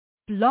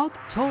Blog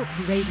Talk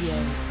Radio.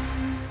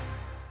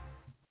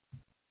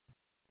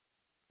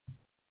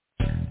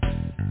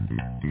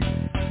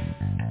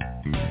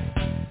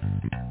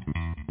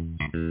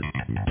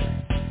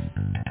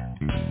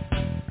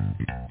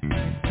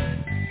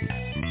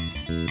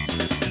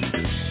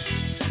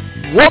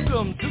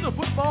 Welcome to the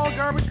Football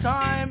Garbage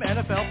Time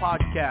NFL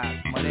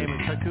Podcast. My name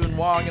is Hakun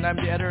Wong, and I'm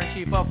the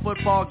editor-in-chief of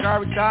Football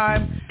Garbage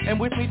Time. And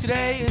with me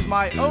today is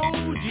my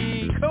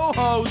OG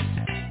co-host,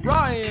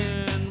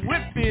 Ryan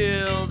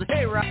Whitfield.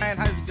 Hey, Ryan,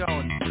 how's it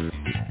going?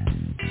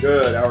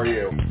 Good, how are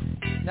you?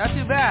 Not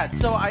too bad.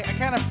 So I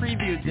kind of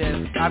previewed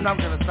this. I'm not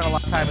going to spend a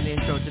lot of time in the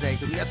intro today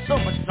because we got so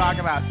much to talk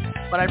about,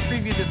 but I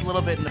previewed this a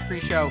little bit in the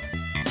pre-show.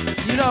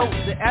 You know,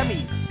 the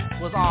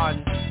Emmys was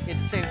on at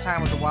the same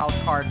time as the wild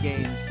card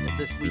games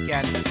this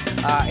weekend,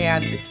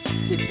 and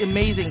it's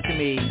amazing to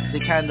me the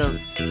kind of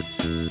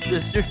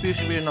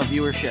distribution of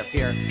viewership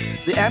here.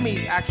 The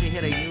Emmys actually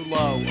hit a new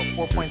low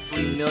of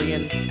 4.3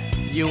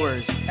 million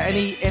viewers.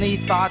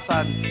 Any thoughts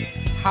on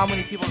how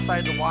many people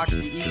decided to watch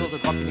the Eagles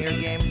and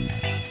Buccaneers game?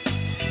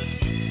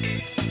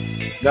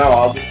 No,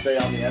 I'll just say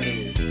on the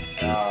Emmys,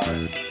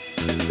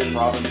 Tim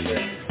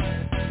Robinson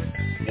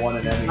won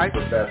an Emmy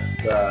for best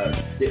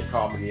skit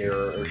comedy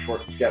or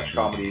short sketch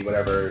comedy,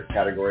 whatever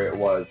category it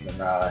was,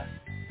 and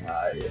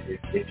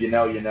if you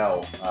know, you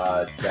know.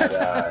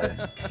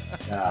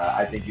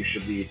 I think You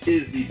Should Leave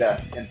is the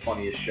best and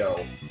funniest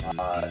show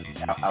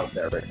out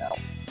there right now.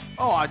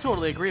 Oh, I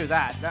totally agree with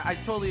that.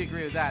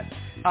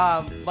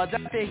 But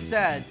that being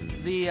said,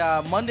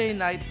 the Monday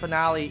night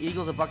finale,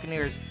 Eagles and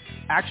Buccaneers,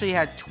 actually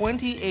had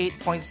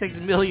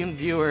 28.6 million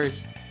viewers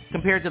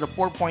compared to the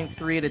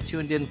 4.3 that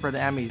tuned in for the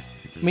Emmys.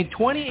 I mean,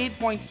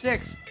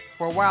 28.6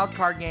 for a wild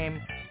card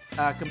game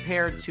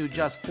compared to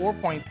just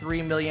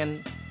 4.3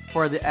 million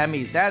for the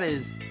Emmys. That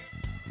is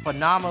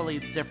phenomenally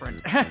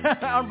different.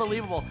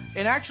 Unbelievable.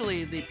 And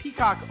actually, the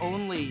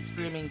Peacock-only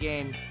streaming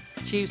game,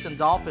 Chiefs and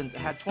Dolphins,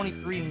 had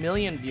 23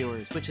 million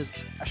viewers, which is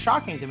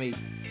shocking to me.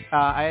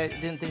 I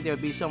didn't think there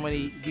would be so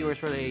many viewers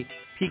for the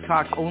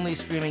Peacock-only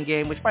streaming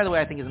game, which, by the way,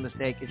 I think is a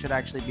mistake. It should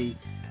actually be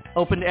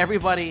open to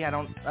everybody. I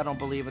don't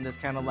believe in this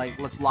kind of like,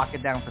 let's lock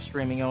it down for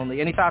streaming only.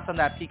 Any thoughts on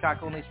that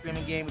Peacock-only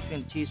streaming game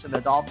between the Chiefs and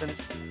the Dolphins?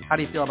 How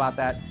do you feel about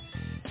that?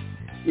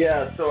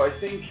 Yeah, so I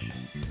think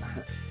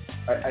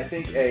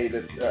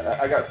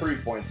I got 3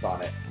 points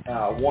on it.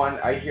 One,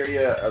 I hear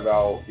you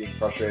about being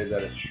frustrated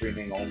that it's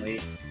streaming only,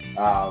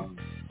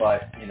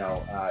 but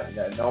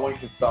no one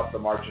can stop the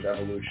march of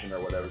evolution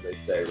or whatever they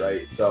say,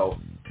 right? So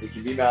we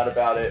can be mad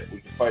about it,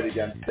 we can fight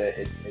against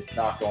it. It's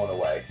not going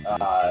away.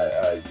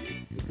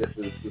 This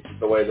is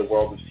the way the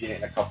world. We've seen it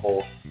in a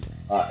couple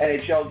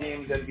NHL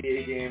games,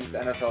 NBA games,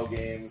 NFL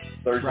games.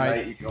 Thursday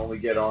night you can only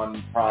get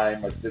on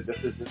Prime. Like this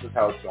is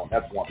how it's going.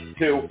 That's one.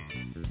 Two,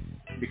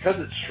 because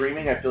it's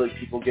streaming, I feel like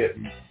people get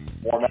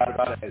more mad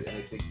about it, and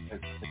I think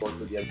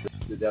historically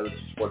the other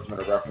sportsmen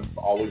have referenced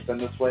always been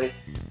this way.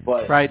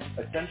 But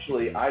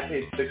essentially, I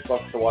paid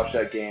 $6 to watch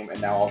that game,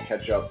 and now I'll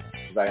catch up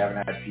because I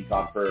haven't had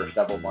Peacock for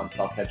several months.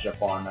 I'll catch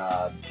up on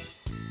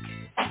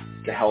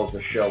the hell is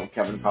the show,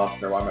 Kevin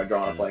Costner. Why am I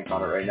drawing a blank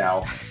on it right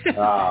now?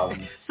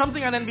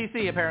 Something on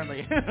NBC,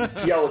 apparently.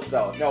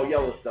 Yellowstone.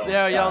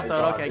 Yeah,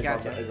 Yellowstone. Okay,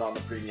 gotcha. Is on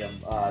the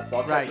premium. So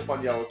I'll catch up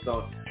on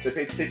Yellowstone. They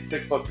paid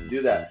 $6 to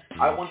do that.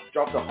 I once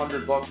dropped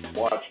 $100 to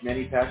watch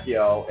Manny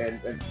Pacquiao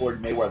and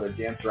Floyd Mayweather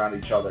dance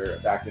around each other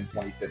back in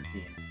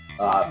 2015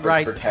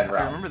 for 10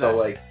 rounds. I remember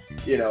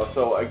that.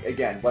 So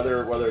again,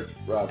 whether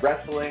it's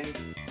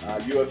wrestling,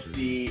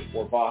 UFC,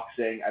 or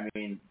boxing, I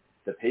mean,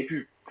 the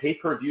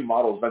pay-per-view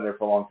model has been there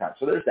for a long time.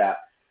 So there's that.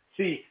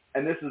 See,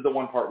 and this is the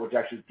one part which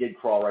actually did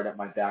crawl right up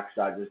my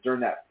backside, was during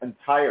that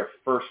entire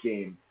first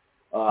game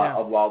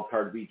of Wild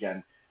Card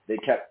Weekend, they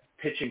kept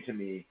pitching to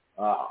me,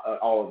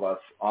 all of us,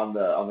 on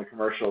the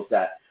commercials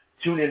that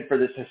tune in for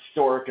this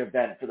historic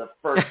event for the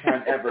first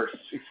time ever.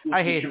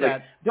 I hate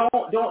that.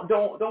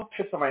 Don't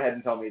piss on my head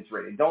and tell me it's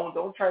raining.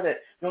 Don't try to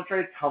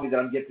tell me that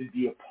I'm getting to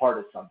be a part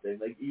of something.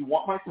 Like, you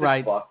want my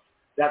 $6,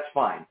 that's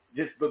fine.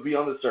 But be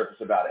on the surface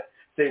about it.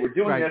 Say we're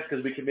doing this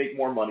because we can make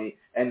more money,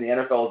 and the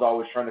NFL is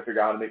always trying to figure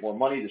out how to make more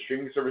money. The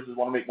streaming services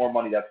want to make more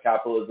money. That's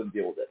capitalism.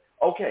 Deal with it.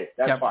 Okay,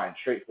 that's fine.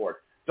 Straightforward.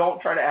 Don't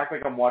try to act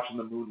like I'm watching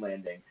the moon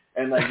landing.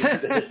 And like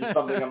this is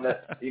something I'm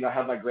gonna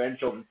have my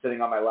grandchildren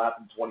sitting on my lap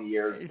in 20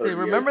 years.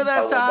 Remember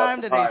that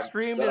time that they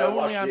streamed it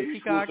only on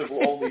Peacock?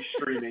 Exclusive only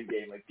streaming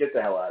game. Like, get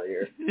the hell out of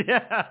here.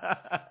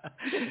 Yeah.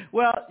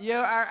 Well, you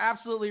are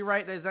absolutely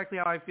right. That's exactly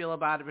how I feel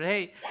about it. But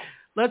hey,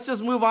 let's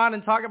just move on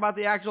and talk about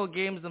the actual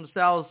games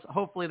themselves.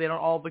 Hopefully, they don't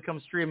all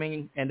become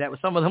streaming, and that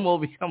some of them will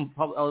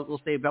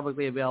stay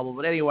publicly available.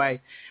 But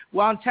anyway,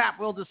 well, on tap,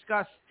 we'll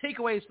discuss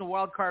takeaways from the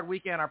Wild Card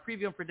Weekend, our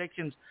preview and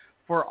predictions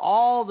for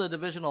all the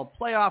divisional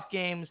playoff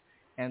games,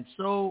 and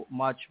so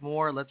much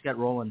more. Let's get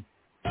rolling.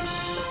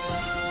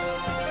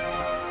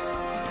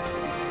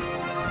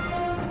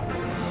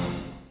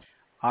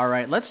 All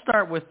right, let's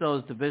start with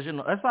those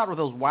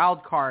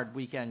Wild Card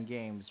Weekend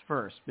games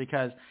first,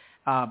 because,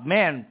 I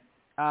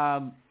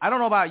don't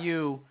know about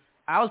you.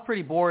 I was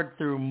pretty bored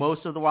through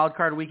most of the wild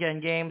card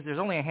weekend games. There's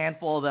only a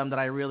handful of them that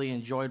I really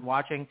enjoyed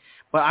watching,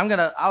 but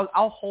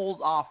I'll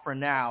hold off for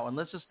now, and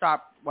let's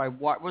start by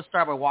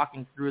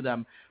walking through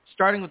them,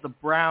 starting with the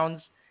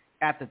Browns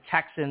at the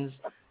Texans,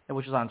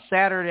 which was on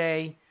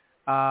Saturday.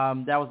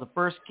 That was the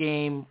first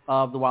game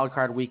of the wild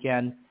card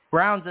weekend.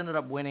 Browns ended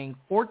up winning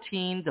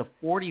 14-45.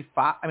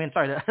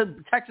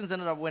 The Texans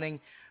ended up winning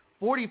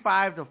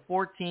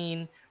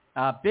 45-14.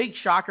 Big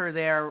shocker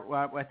there.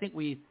 I think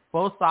we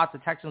both thought the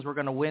Texans were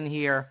going to win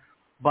here,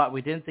 but we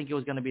didn't think it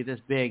was going to be this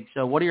big.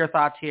 So what are your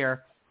thoughts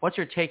here? What's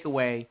your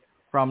takeaway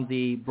from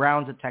the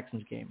Browns at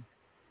Texans game?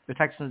 The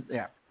Texans,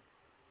 yeah.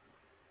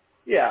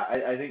 Yeah,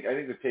 I think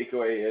the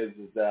takeaway is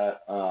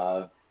that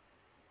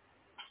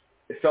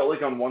it felt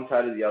like on one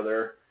side or the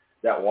other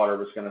that water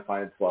was going to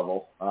find its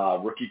level.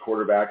 Rookie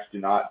quarterbacks do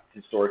not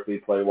historically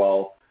play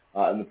well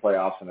in the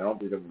playoffs, and I don't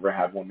believe I've ever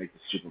had one make the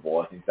Super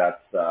Bowl. I think right.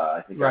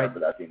 I remember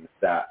that being the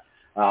stat.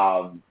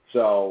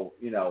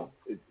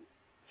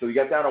 So you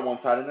got that on one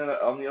side, and then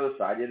on the other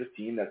side, you had a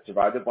team that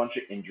survived a bunch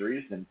of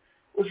injuries and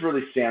was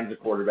really Sam's a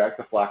quarterback.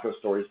 The Flacco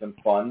story's been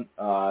fun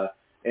and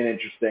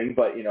interesting,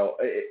 but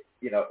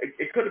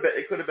it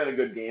could have been a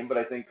good game. But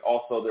I think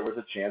also there was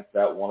a chance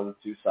that one of the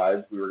two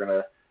sides we were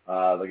gonna,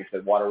 like I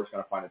said, water was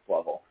gonna find its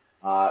level.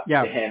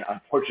 And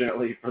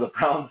unfortunately for the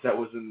Browns, that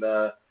was in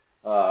the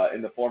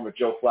form of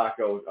Joe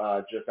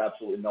Flacco just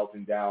absolutely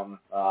melting down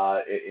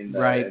in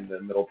the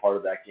middle part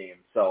of that game.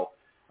 So.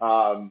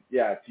 To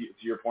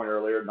your point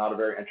earlier, not a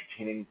very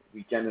entertaining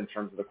weekend in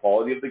terms of the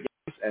quality of the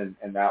games,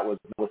 and that was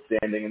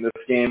notwithstanding in this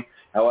game.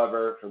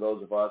 However, for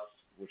those of us,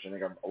 which I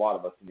think are a lot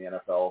of us in the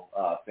NFL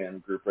fan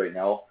group right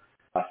now,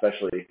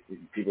 especially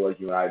people like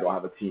you and I don't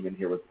have a team in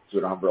here so we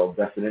don't have real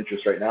vested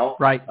interest right now.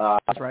 Right,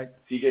 that's right.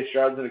 CJ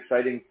Stroud's an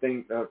exciting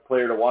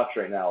player to watch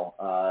right now.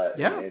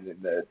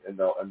 And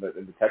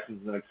the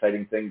Texans is an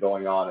exciting thing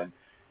going on, and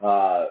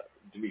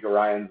D'Amico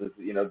Ryans is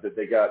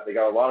they got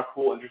a lot of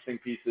cool, interesting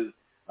pieces.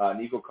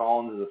 Nico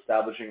Collins is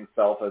establishing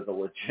himself as a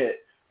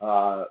legit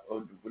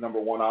number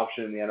one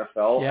option in the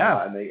NFL.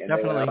 And they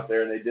went out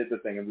there and they did the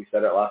thing. And we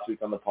said it last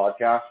week on the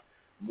podcast.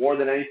 More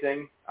than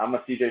anything, I'm a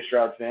CJ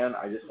Stroud fan.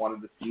 I just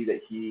wanted to see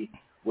that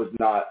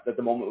that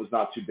the moment was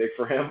not too big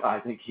for him. I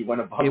think he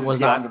went above and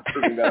beyond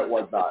proving that it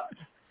was not.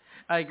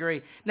 I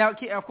agree. Now,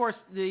 of course,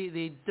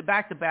 the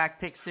back-to-back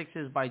pick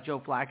sixes by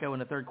Joe Flacco in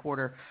the third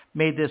quarter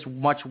made this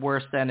much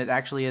worse than it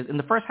actually is. In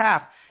the first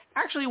half,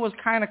 actually was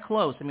kind of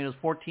close. I mean, it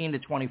was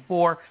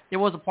 14-24. There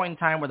was a point in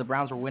time where the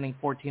Browns were winning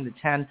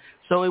 14-10.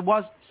 So it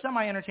was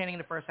semi-entertaining in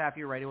the first half.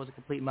 You're right. It was a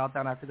complete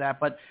meltdown after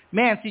that. But,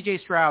 man, C.J.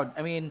 Stroud,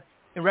 I mean,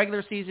 in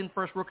regular season,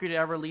 first rookie to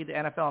ever lead the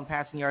NFL in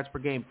passing yards per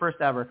game. First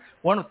ever.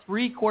 One of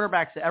three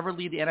quarterbacks to ever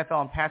lead the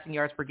NFL in passing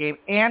yards per game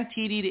and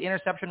TD to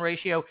interception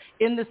ratio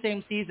in the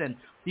same season.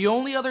 The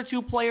only other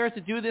two players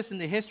to do this in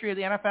the history of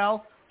the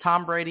NFL,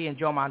 Tom Brady and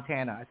Joe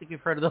Montana. I think you've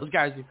heard of those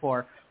guys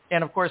before.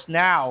 And, of course,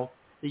 now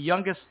the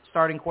youngest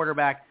starting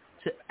quarterback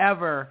to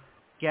ever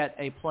get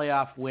a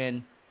playoff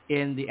win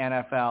in the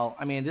NFL.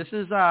 I mean, this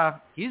is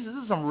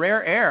some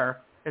rare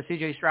air that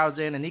C.J. Stroud's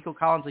in, and Nico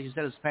Collins, like you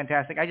said, is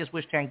fantastic. I just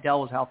wish Tank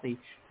Dell was healthy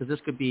because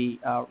this could be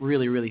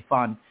really, really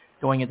fun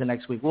going into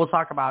next week. We'll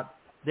talk about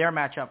their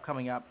matchup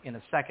coming up in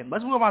a second.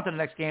 Let's move on to the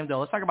next game, though.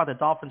 Let's talk about the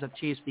Dolphins at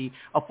Chiefs, the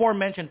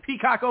aforementioned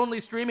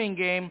Peacock-only streaming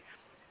game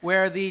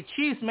where the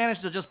Chiefs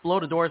managed to just blow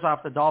the doors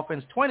off the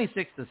Dolphins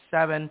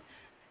 26-7.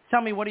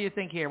 Tell me, what do you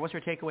think here? What's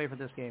your takeaway for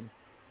this game?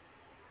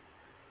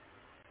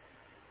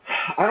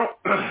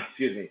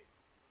 Excuse me.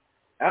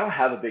 I don't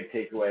have a big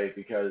takeaway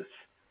because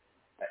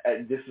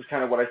this is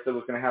kind of what I said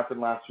was going to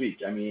happen last week.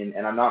 I mean,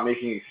 and I'm not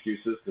making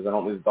excuses because I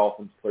don't think the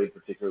Dolphins played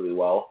particularly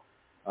well.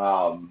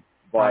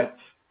 But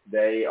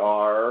they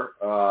are,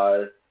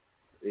 a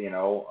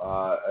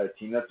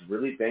team that's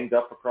really banged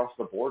up across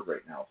the board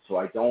right now. So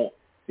I don't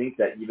think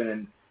that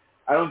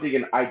I don't think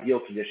in ideal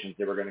conditions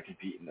they were going to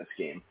compete in this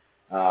game.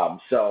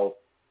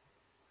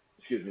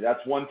 Excuse me. That's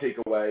one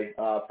takeaway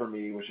for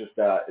me, was just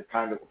that it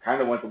kind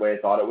of went the way I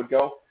thought it would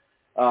go.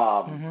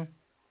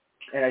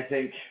 And I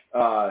think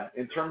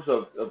in terms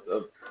of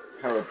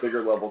kind of a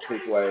bigger level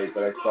takeaway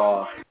that I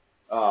saw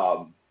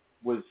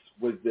was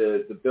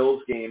the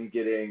Bills game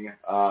getting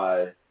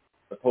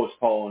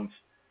postponed,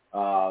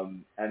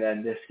 and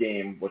then this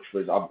game, which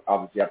was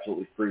obviously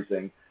absolutely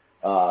freezing.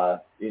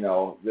 That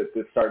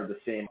started the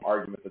same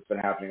argument that's been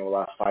happening over the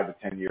last 5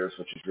 to 10 years,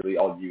 which is really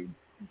all you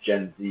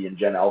Gen Z and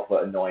Gen Alpha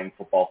annoying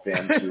football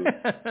fans who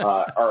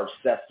are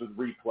obsessed with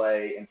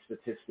replay and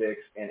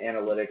statistics and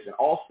analytics and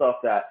all stuff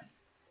that,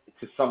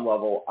 to some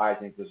level, I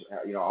think is,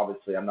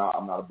 obviously I'm not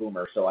a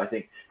boomer, so I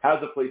think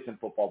has a place in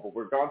football. But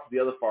we're gone to the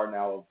other far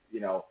now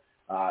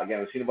of, again,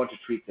 we've seen a bunch of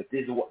tweets that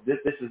these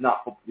are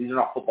not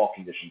football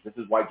conditions. This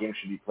is why games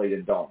should be played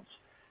in domes.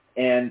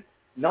 And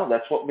no,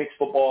 that's what makes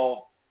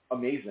football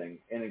amazing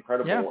and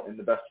incredible and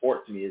the best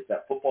sport to me, is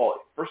that football,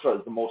 first of all,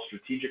 is the most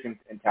strategic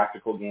and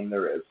tactical game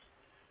there is.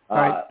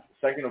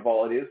 Second of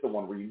all, it is the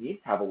one where you need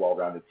to have a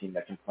well-rounded team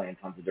that can play in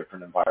tons of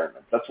different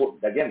environments. That's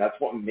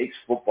what makes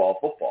football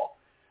football.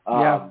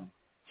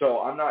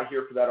 So I'm not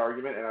here for that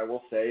argument, and I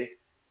will say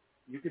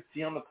you could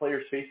see on the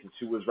players' faces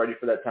who was ready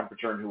for that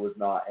temperature and who was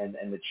not, and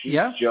the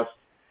Chiefs just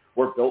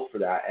were built for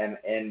that. And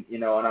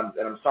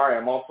I'm sorry,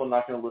 I'm also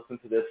not going to listen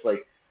to this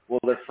like, well,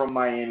 they're from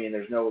Miami and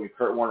there's no way.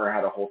 Kurt Warner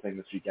had a whole thing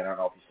this weekend. I don't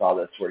know if you saw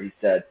this, where he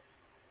said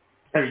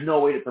there's no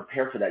way to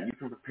prepare for that. You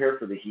can prepare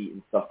for the heat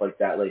and stuff like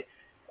that. Like,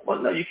 well,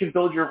 no, you can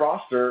build your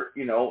roster,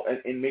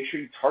 and make sure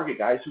you target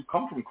guys who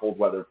come from cold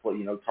weather.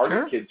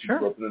 Target kids who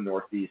grew up in the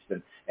Northeast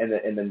and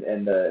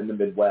the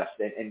Midwest,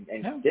 and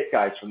get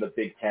guys from the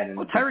Big Ten and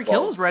the Big 12 Tyreek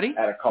Hill was ready.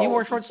 Out of college. He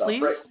wore short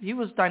sleeves. Right? He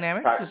was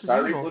dynamic.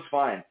 Tyreek looks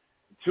fine.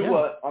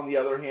 Tua, on the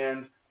other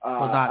hand,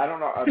 I don't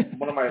know.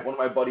 One of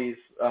my buddies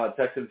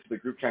texted into the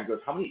group chat and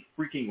goes, "How many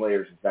freaking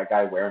layers is that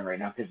guy wearing right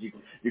now?" Because you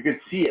could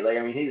see it. Like,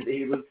 I mean,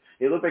 he looked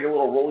like a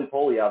little roly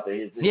poly out there.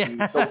 He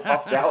was so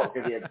puffed out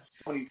because he had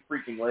so many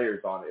freaking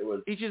layers on. It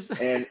was just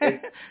and a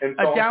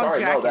so down I'm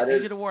sorry, jacket. no,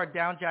 He should have wore a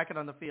down jacket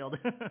on the field.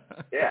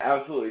 Yeah,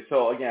 absolutely.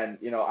 So again,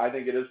 I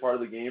think it is part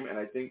of the game, and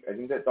I think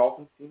that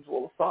Dolphins team's a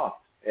little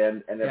soft,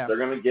 and if they're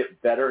going to get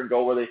better and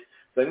go where they.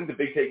 So I think the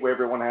big takeaway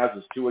everyone has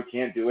is Tua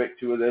can't do it,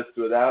 Tua this,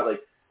 Tua that. Like,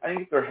 I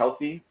think if they're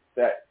healthy,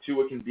 that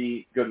Tua can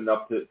be good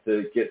enough to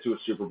get to a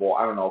Super Bowl.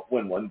 I don't know if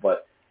win one,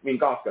 but I mean,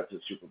 Goff got to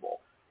the Super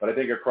Bowl. But I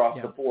think across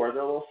the board,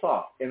 they're a little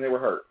soft, and they were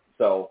hurt.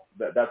 So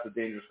that's a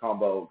dangerous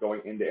combo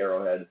going into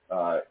Arrowhead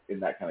in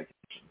that kind of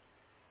condition.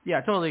 Yeah,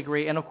 I totally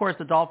agree. And, of course,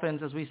 the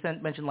Dolphins, as we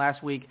mentioned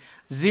last week,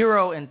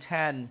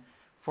 0-10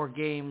 for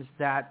games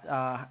that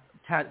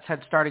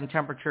had starting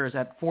temperatures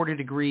at 40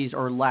 degrees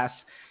or less.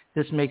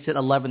 This makes it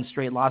 11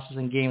 straight losses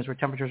in games where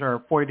temperatures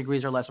are 40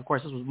 degrees or less. Of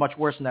course, this was much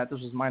worse than that. This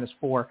was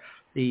 -4,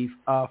 the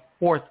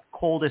fourth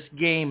coldest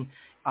game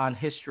on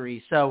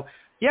history. So,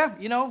 yeah,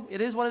 it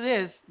is what it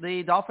is.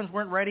 The Dolphins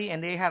weren't ready,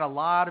 and they had a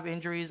lot of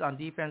injuries on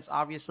defense,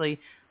 obviously.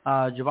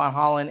 Javon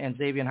Holland and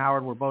Xavier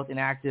Howard were both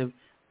inactive.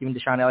 Even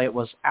Deshaun Elliott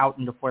was out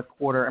in the fourth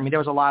quarter. I mean, there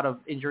was a lot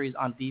of injuries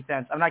on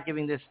defense. I'm not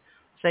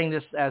saying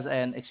this as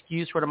an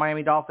excuse for the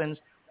Miami Dolphins,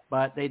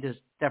 but they just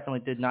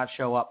definitely did not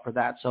show up for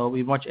that. So it'll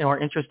be much more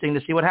interesting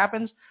to see what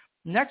happens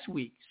next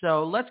week.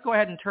 So let's go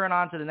ahead and turn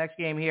on to the next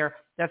game here.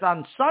 That's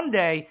on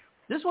Sunday.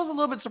 This was a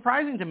little bit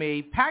surprising to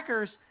me.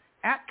 Packers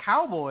at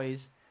Cowboys,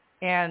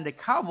 and the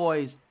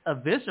Cowboys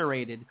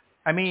eviscerated.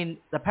 I mean,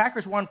 the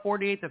Packers won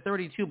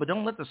 48-32, but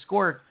don't let the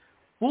score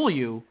fool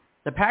you.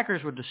 The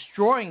Packers were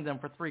destroying them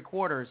for 3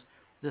 quarters.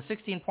 The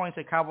 16 points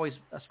that Cowboys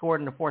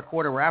scored in the fourth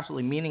quarter were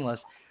absolutely meaningless.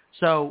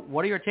 So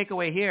what's your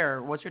takeaway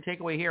here? What's your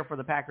takeaway here for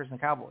the Packers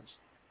and Cowboys?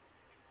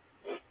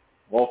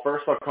 Well,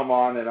 first I'll come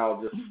on and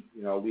I'll just,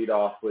 lead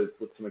off with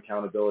some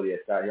accountability. I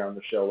sat here on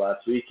the show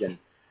last week and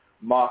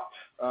mocked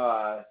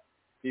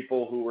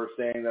people who were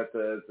saying that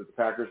the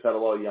Packers had a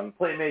lot of young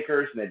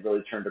playmakers and they'd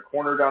really turned a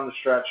corner down the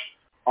stretch.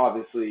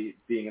 Obviously,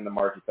 being in the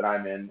market that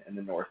I'm in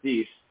the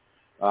Northeast,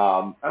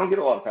 I don't get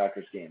a lot of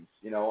Packers games.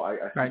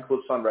 I see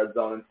clips on Red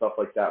Zone and stuff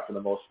like that for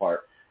the most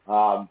part.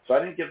 So I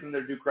didn't give them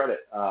their due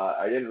credit.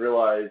 I didn't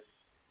realize,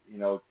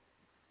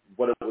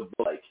 what it would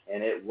look like,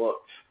 and it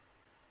looked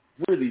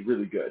really,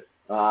 really good.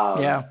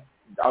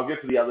 I'll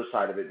get to the other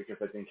side of it because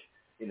I think,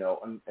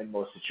 in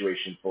most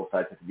situations, both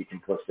sides have to be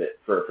complicit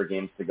for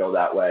games to go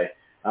that way.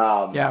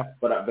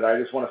 But I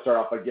just want to start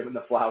off by giving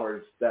the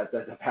flowers that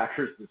the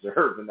Packers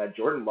deserve and that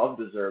Jordan Love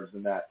deserves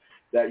and that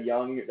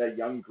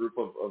young group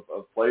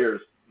of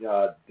players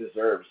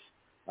deserves.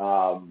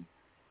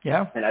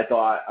 And I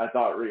thought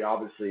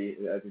obviously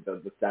I think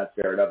the stats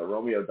bear it out.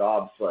 Romeo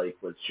Doubs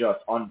was just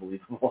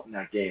unbelievable in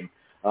that game,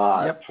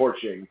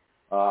 torching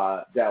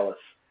Dallas.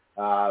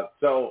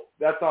 So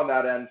that's on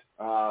that end.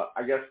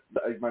 I guess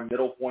my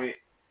middle point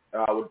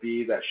would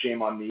be that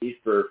shame on me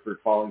for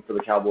falling for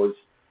the Cowboys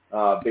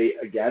bait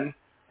again.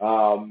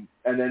 And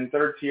then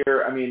third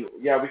tier, I mean,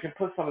 we can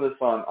put some of this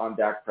on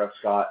Dak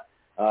Prescott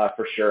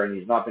for sure, and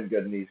he's not been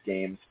good in these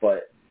games,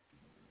 but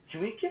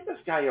can we give this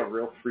guy a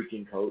real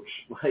freaking coach?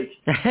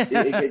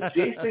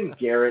 Jason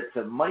Garrett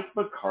to Mike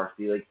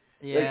McCarthy.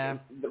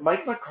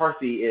 Mike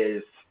McCarthy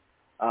is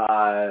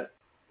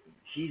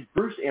he's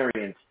Bruce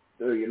Arians,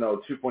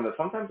 2.0.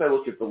 Sometimes I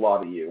look at the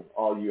lot of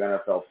all you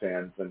NFL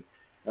fans, and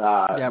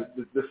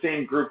the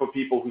same group of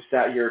people who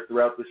sat here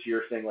throughout this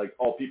year saying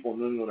all people in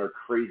New England are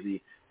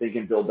crazy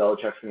thinking Bill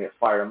Belichick's going to get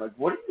fired. I'm like,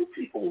 what are you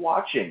people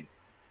watching?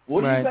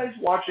 What are you guys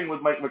watching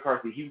with Mike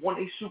McCarthy? He won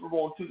a Super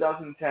Bowl in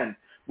 2010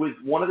 with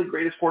one of the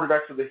greatest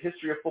quarterbacks of the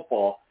history of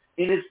football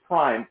in his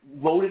prime,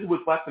 loaded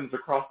with weapons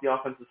across the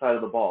offensive side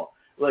of the ball.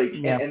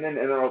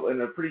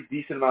 And a pretty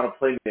decent amount of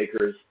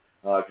playmakers.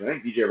 I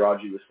think DJ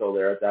Raji was still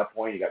there at that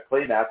point. You got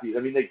Clay Matthews.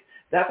 I mean,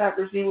 that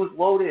Packers team was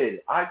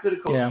loaded. I could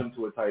have coached them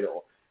to a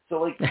title.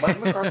 So, Mike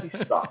McCarthy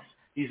sucks.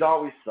 He's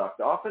always sucked.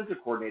 The offensive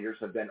coordinators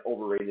have been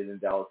overrated in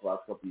Dallas the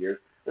last couple of years.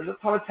 There's a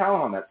ton of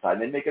talent on that side.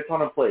 They make a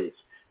ton of plays.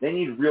 They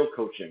need real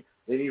coaching.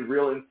 They need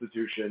real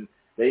institution.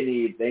 They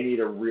need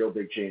a real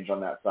big change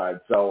on that side.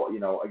 So,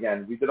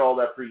 again, we did all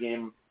that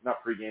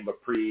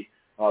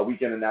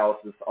pre-weekend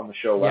analysis on the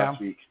show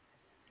last week.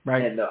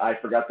 Right. And I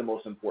forgot the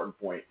most important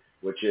point,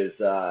 which is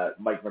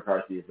Mike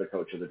McCarthy is the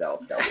coach of the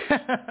Dallas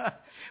Cowboys.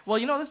 Well,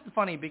 this is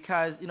funny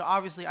because,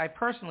 obviously I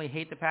personally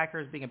hate the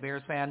Packers being a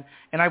Bears fan,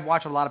 and I've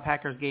watched a lot of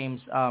Packers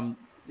games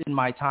in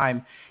my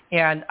time.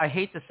 And I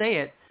hate to say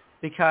it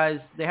because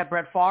they had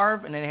Brett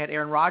Favre, and then they had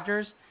Aaron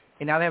Rodgers,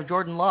 and now they have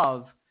Jordan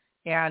Love.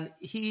 And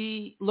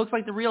he looks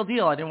like the real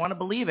deal. I didn't want to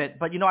believe it.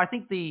 But, I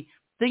think the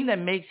thing that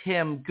makes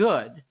him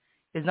good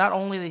is not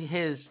only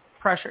his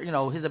pressure,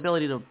 his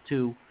ability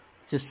to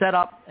set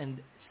up and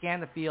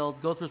scan the field,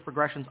 go through his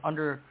progressions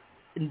under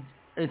an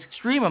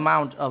extreme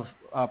amount of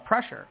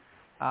pressure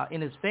in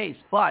his face,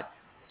 but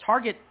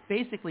target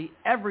basically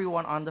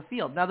everyone on the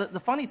field. Now,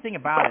 the funny thing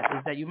about it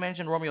is that you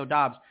mentioned Romeo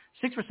Doubs,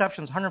 6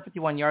 receptions,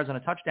 151 yards, and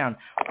a touchdown.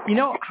 You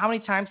know how many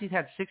times he's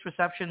had 6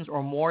 receptions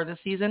or more this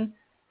season?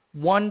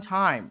 1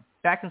 time.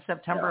 Back in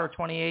September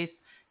 28th,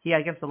 he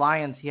had against the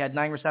Lions, he had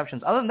 9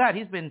 receptions. Other than that,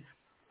 he's been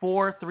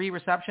 3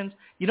 receptions.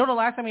 The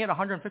last time he had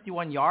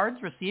 151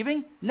 yards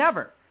receiving?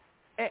 Never.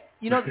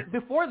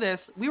 Before this,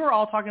 we were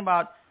all talking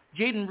about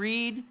Jaden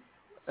Reed,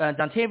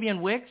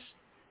 Dontavian Wicks,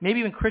 maybe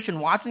even Christian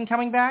Watson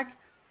coming back.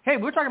 Hey,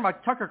 we were talking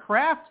about Tucker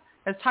Kraft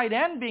as tight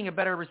end being a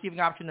better receiving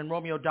option than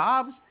Romeo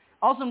Doubs.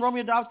 All of a sudden,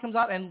 Romeo Doubs comes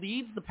out and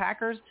leads the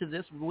Packers to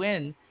this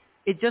win.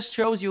 It just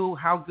shows you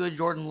how good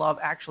Jordan Love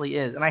actually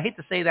is. And I hate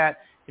to say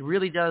that. It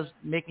really does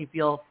make me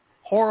feel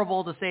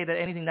horrible to say that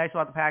anything nice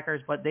about the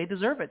Packers, but they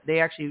deserve it.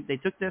 They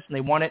took this and they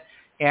won it,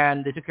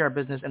 and they took care of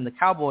business. And the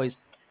Cowboys,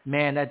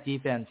 man, that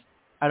defense,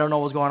 I don't know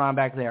what's going on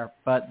back there,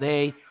 but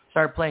they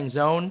started playing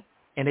zone,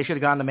 and they should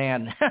have gone to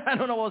man. I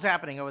don't know what was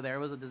happening over there. It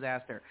was a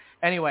disaster.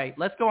 Anyway,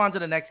 let's go on to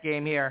the next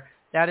game here.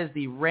 That is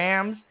the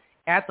Rams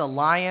at the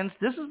Lions.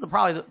 This is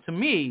to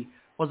me,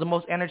 was the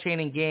most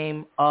entertaining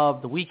game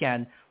of the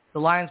weekend. The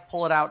Lions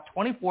pull it out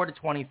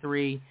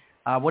 24-23.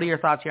 What are your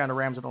thoughts here on the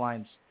Rams and the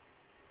Lions?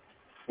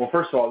 Well,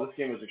 first of all, this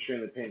game was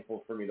extremely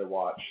painful for me to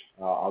watch.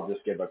 I'll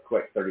just give a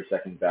quick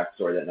 30-second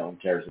backstory that no one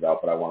cares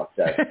about, but I want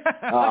to say.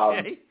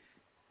 Okay.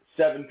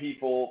 7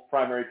 people,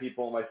 primary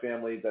people in my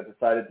family, that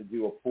decided to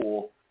do a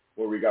pool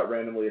where we got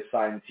randomly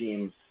assigned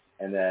teams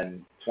and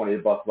then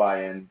 $20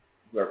 buy-in,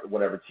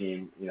 whatever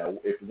team,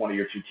 if one of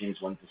your 2 teams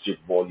wins the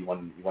Super Bowl, you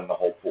win the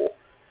whole pool.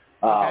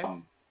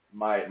 Okay.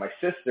 My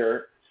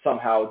sister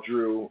somehow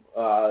drew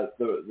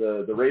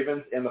the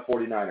Ravens and the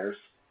 49ers.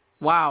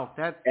 Wow,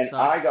 that's and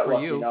I got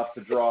lucky you. enough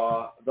to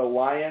draw the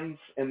Lions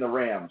and the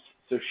Rams.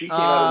 So she came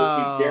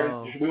out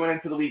of this week. We went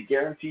into the league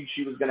guaranteed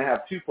she was going to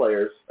have 2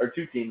 players or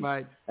 2 teams,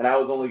 right, and I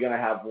was only going to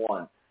have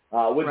 1.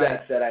 With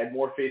that said, I had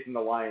more faith in the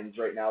Lions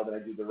right now than I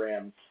do the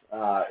Rams,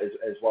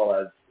 as well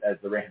as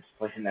the Rams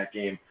play in that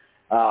game.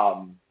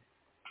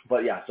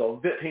 But yeah, so a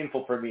bit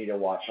painful for me to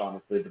watch,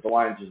 honestly. But the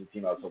Lions was the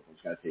team I was hoping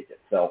was going to take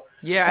it. So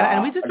yeah,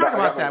 and we did talk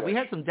about that. We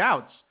had some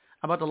doubts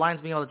about the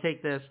Lions being able to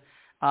take this.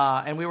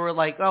 And we were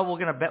like, we're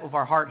going to bet with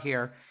our heart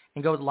here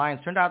and go with the Lions.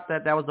 Turned out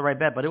that was the right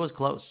bet, but it was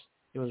close.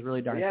 It was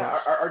really darn close. Yeah,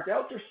 our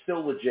doubts are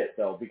still legit,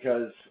 though,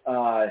 because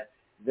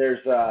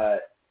there's a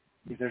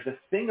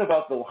thing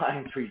about the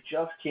Lions where you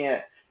just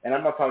can't, and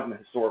I'm not talking the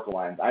historical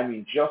Lions, I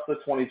mean just the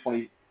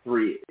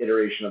 2023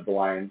 iteration of the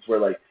Lions, where,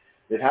 like,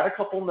 they've had a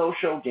couple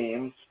no-show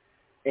games,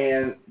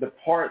 and the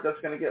part that's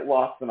going to get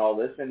lost in all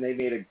this, and they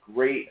made a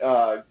great,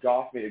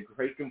 Goff made a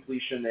great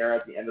completion there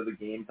at the end of the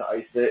game to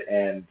ice it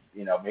and,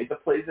 made the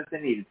plays that they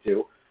needed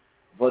to.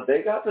 But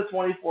they got the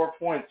 24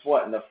 points,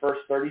 in the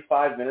first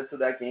 35 minutes of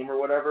that game or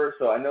whatever.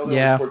 So I know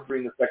they only scored 3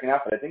 in the second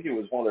half, but I think it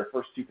was one of their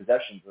first 2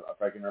 possessions,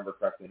 if I can remember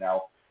correctly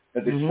now,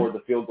 that they scored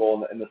the field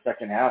goal in the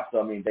second half. So,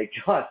 I mean, they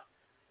just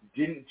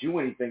didn't do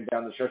anything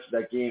down the stretch of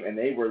that game, and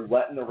they were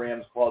letting the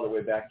Rams claw their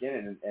way back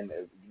in, and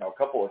a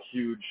couple of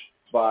huge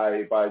by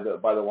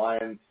the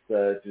Lions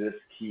to just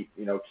keep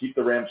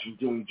the Rams from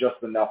doing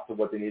just enough to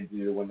what they needed to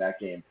do to win that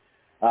game.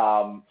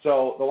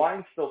 So the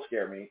Lions still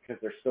scare me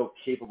because they're still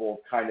capable of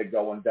kind of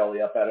going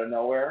belly up out of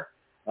nowhere.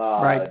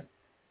 Right.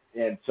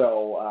 And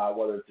so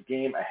whether it's a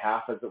game, a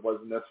half as it was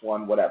in this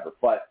one, whatever.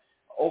 But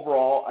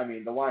overall, I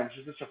mean, the Lions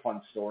is just a fun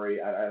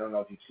story. I don't know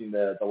if you've seen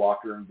the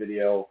locker room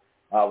video.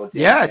 With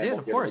I did,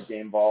 of course. The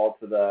game ball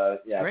to the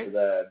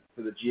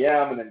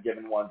GM, and then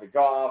giving one to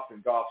Goff,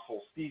 and Goff's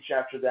whole speech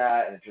after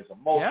that, and it's just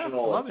emotional. Yeah,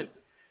 I love it.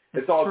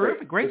 It's all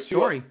terrific. Great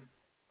story.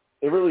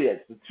 It really is.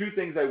 The 2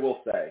 things I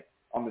will say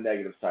on the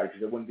negative side,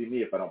 because it wouldn't be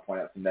me if I don't point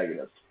out some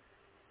negatives.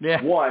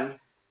 Yeah. One,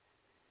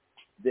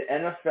 the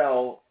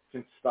NFL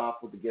can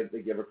stop with the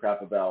give a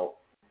crap about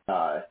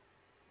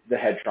the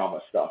head trauma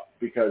stuff,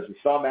 because we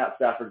saw Matt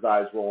Stafford's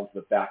eyes roll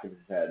into the back of his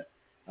head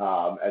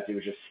as he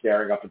was just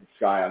staring up at the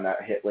sky on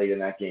that hit late in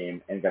that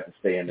game and got to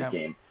stay in the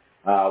game,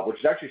 which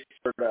is actually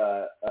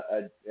started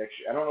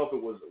I don't know if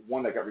it was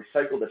one that got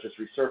recycled that just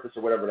resurfaced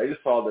or whatever, but I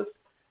just saw this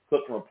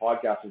clip from a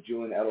podcast with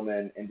Julian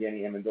Edelman and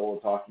Danny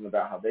Amendola talking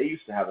about how they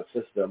used to have a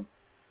system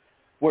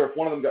where if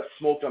one of them got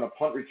smoked on a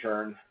punt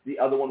return, the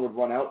other one would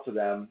run out to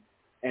them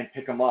and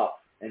pick them up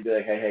and be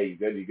like, hey,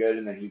 you good?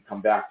 And then he'd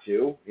come back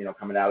too,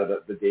 coming out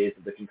of the days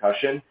of the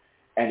concussion.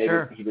 And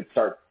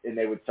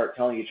they would start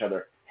telling each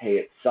other, hey,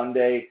 it's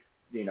Sunday,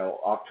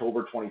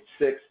 October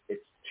 26th,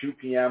 it's 2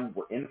 p.m.,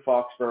 we're in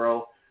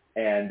Foxborough,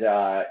 and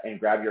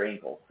grab your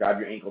ankle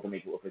to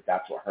make it look like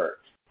that's what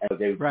hurts. And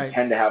they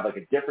tend to have like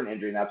a different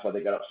injury, and that's why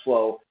they got up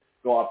slow,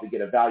 go off to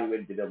get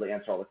evaluated, to be able to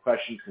answer all the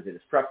questions because they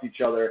just prepped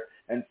each other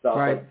and stuff.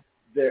 Right.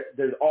 Like,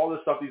 there's all this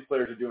stuff these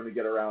players are doing to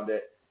get around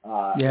it.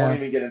 I won't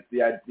even get into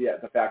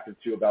the factor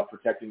too about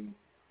protecting,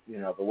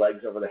 the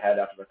legs over the head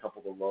after a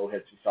couple of the low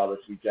hits we saw this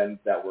weekend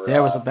that were it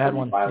was a bad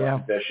one. Violent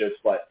and vicious.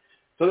 But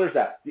so there's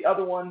that. The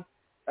other one,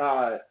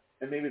 and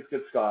maybe it's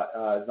good Scott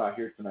is not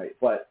here tonight,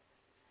 but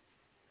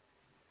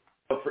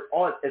for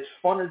all as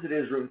fun as it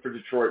is rooting for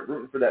Detroit,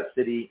 rooting for that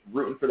city,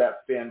 rooting for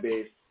that fan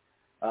base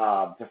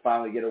to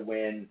finally get a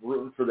win,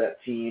 rooting for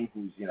that team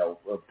who's kind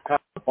of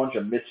a bunch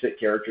of misfit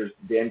characters.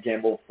 Dan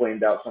Campbell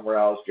flamed out somewhere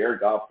else. Jared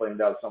Goff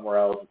flamed out somewhere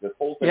else. This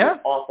whole thing is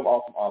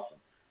awesome.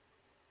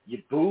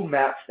 You boo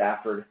Matt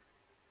Stafford.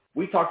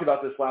 We talked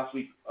about this last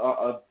week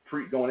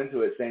going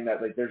into it, saying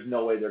that like there's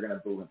no way they're going to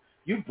boo him.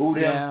 You booed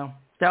him. Yeah,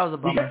 that was a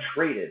bummer.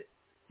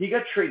 He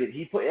got traded.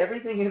 He put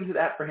everything into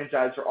that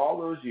franchise for all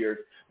those years.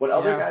 When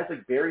other guys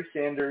like Barry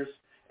Sanders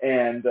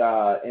and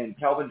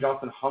Calvin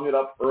Johnson hung it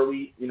up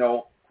early,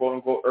 quote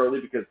unquote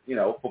early, because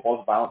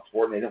football's a violent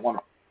sport and they didn't want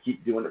to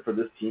keep doing it for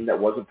this team that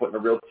wasn't putting a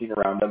real team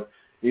around them.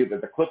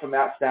 The clip of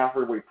Matt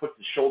Stafford where he puts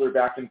his shoulder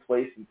back in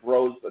place and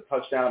throws a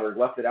touchdown or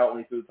left it out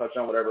when he threw the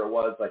touchdown, whatever it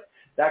was, like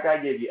that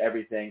guy gave you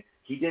everything.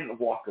 He didn't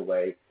walk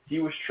away. He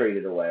was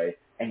traded away,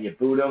 and you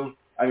booed him.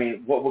 I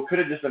mean, what could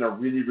have just been a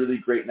really, really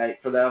great night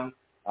for them.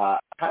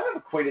 Kind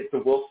of equated to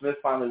Will Smith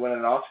finally winning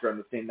an Oscar on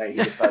the same night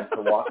he decided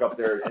to walk up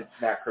there and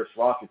smack Chris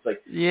Rock. It's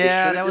like,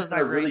 that was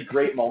a really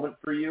great moment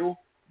for you,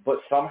 but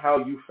somehow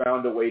you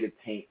found a way to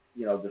taint,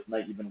 this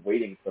night you've been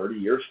waiting 30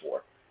 years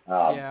for.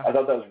 I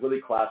thought that was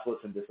really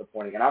classless and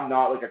disappointing. And I'm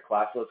not like a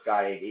classless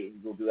guy. I hate when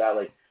people do that.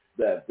 Like,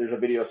 there's a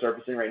video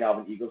surfacing right now of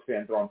an Eagles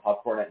fan throwing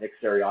popcorn at Nick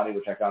Sirianni,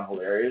 which I found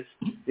hilarious.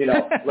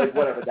 Like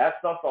whatever. That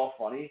stuff's all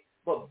funny.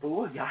 But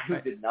boo a guy who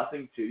did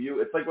nothing to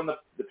you. It's like when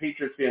the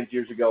Patriots fans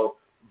years ago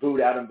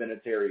booed Adam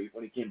Vinatieri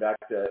when he came back.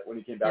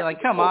 You're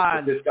like, come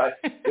on. This guy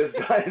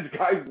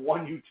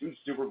won you 2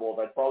 Super Bowls.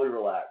 I'd probably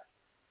relax.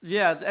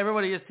 Yeah,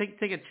 everybody just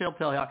take a chill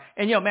pill here.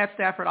 And Matt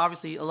Stafford,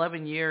 obviously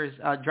 11 years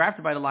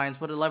drafted by the Lions,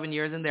 put 11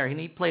 years in there, and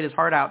he played his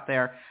heart out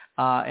there.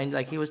 And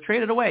like he was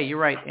traded away. You're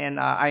right, and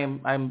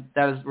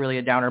that is really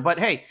a downer. But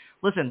hey,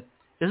 listen,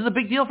 this is a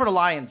big deal for the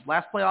Lions.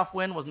 Last playoff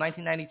win was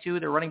 1992.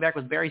 Their running back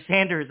was Barry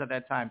Sanders at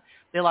that time.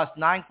 They lost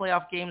 9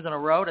 playoff games in a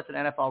row. That's an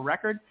NFL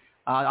record.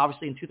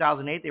 Obviously, in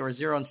 2008, they were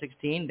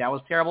 0-16. That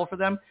was terrible for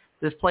them.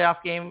 This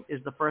playoff game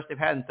is the first they've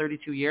had in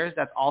 32 years.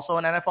 That's also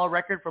an NFL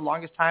record for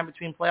longest time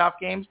between playoff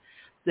games.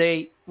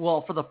 They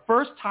will, for the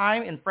first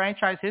time in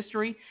franchise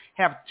history,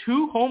 have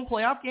 2 home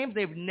playoff games.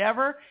 They've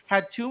never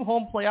had 2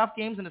 home playoff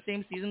games in the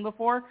same season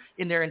before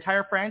in their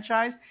entire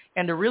franchise.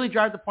 And to really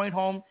drive the point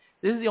home,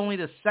 this is only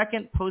the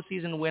second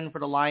postseason win for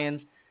the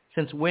Lions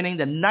since winning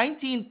the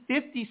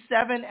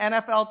 1957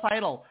 NFL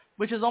title,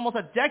 which is almost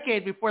a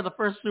decade before the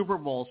first Super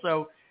Bowl.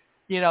 So,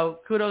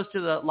 kudos to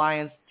the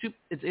Lions.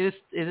 It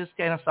is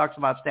kind of sucks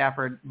about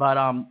Stafford, but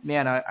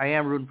man, I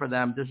am rooting for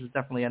them. This is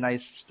definitely a nice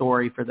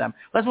story for them.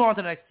 Let's move on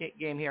to the next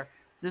game here.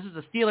 This is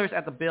the Steelers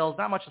at the Bills.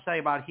 Not much to say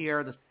about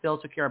here. The Bills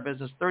took care of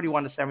business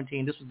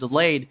 31-17. This was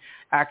delayed,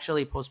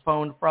 actually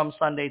postponed from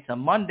Sunday to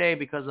Monday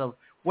because of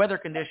weather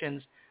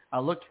conditions.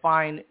 Looked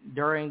fine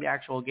during the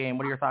actual game.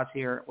 What are your thoughts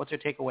here? What's your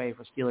takeaway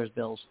for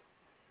Steelers-Bills?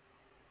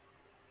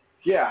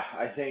 Yeah,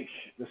 I think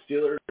the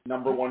Steelers'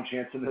 number one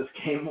chance in this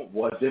game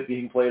was it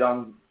being played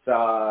on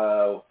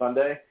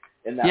Sunday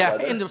in that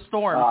weather. In the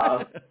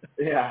storm.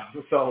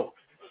 So,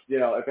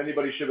 if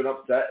anybody should have been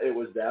upset, it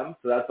was them.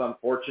 So that's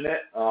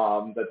unfortunate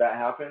that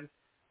happened.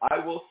 I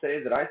will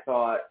say that I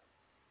thought,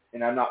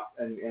 and I'm not,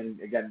 and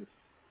again,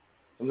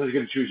 sometimes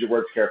you got to choose your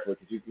words carefully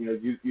because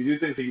you do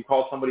things that you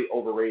call somebody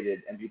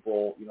overrated, and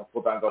people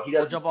flip out and go, he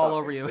doesn't jump all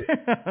over you.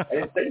 I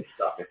didn't say he's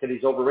stuck. I said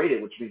he's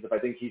overrated, which means if I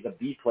think he's a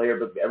B player,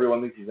 but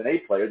everyone thinks he's an A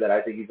player, then I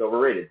think he's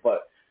overrated.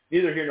 But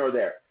neither here nor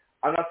there.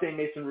 I'm not saying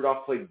Mason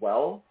Rudolph played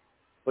well,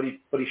 but he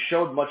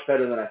showed much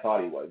better than I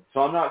thought he would.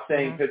 So I'm not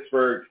saying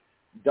Pittsburgh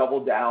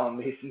doubled down,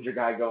 Mason's your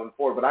guy going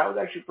forward, but I was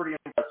actually pretty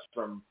impressed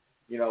from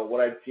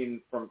what I'd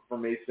seen from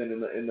Mason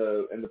in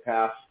the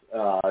past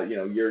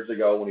years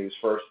ago when he was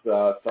first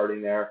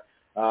starting there.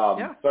 So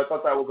I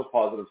thought that was a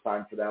positive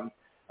sign for them.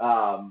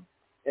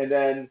 And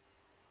then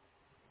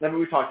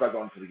we talked about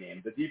going for the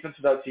game. The defense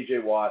without T.J.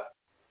 Watt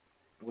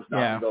was not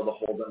going to be able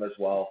to hold them as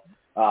well.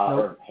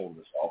 Or hold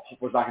them as well.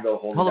 Was not going to be able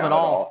to hold them down at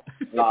all.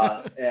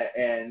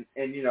 And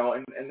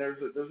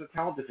there's a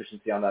talent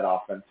deficiency on that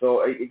offense.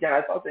 So again,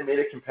 I thought they made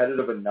it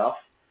competitive enough.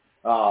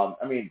 I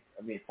mean,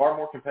 far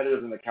more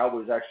competitive than the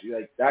Cowboys actually.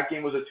 Like that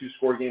game was a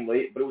 2-score game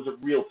late, but it was a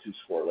real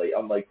 2-score late,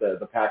 unlike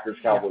the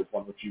Packers-Cowboys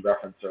one, which you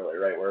referenced earlier,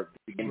 right? Where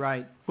the game,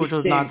 which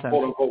was nonsense,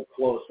 quote unquote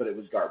close, but it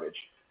was garbage.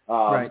 So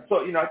I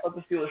thought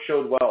the Steelers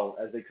showed well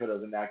as they could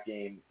have in that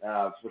game,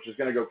 which is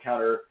going to go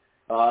counter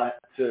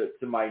to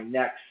my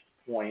next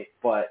point.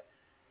 But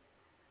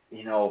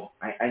I know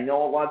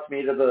a lot's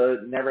made of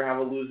the never have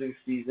a losing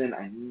season.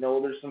 I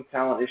know there's some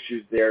talent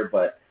issues there,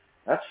 but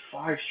That's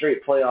 5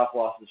 straight playoff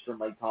losses for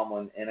Mike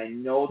Tomlin. And I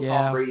know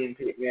Tom Brady and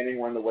Peyton Manning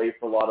were in the way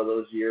for a lot of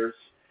those years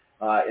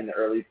in the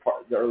early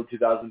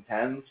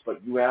 2010s.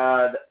 But you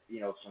had,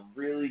 some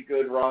really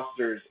good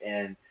rosters,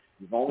 and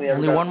you've only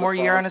one more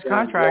year on his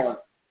contract.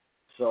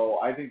 So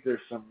I think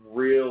there's some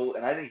real,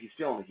 and I think he's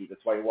feeling the heat.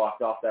 That's why he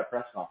walked off that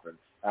press conference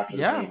after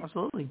the game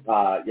absolutely.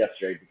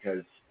 Yesterday,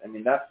 because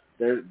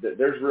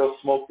there's real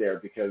smoke there.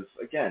 Because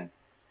again,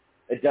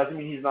 it doesn't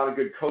mean he's not a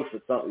good coach,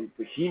 but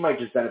he might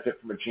just benefit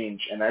from a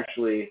change. And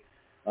actually,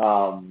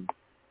 one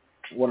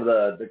of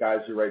the guys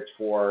who writes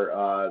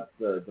for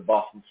the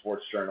Boston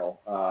Sports Journal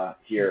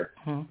here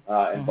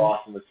in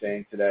Boston was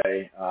saying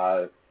today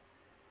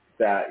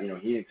that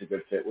he thinks a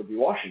good fit would be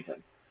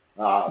Washington.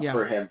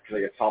 For him, because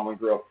I guess Tomlin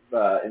grew up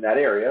in that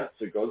area,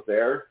 so he goes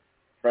there,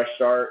 fresh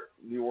start,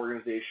 new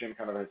organization,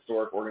 kind of a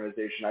historic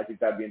organization. I think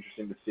that'd be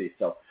interesting to see.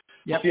 So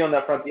we'll see on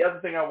that front. The other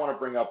thing I want to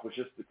bring up was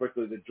just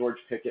quickly the George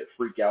Pickett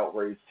freak out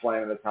where he's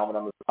slamming his helmet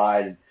on the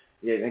side, and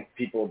I think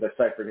people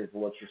deciphered his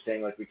lips for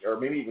saying or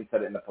maybe even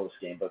said it in the post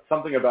game, but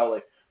something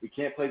about we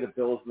can't play the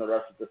Bills and the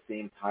rest at the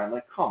same time.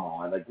 Come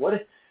on, what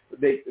if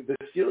the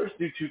Steelers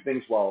do 2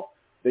 things well?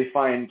 They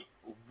find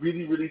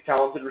really, really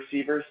talented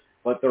receivers,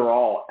 but they're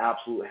all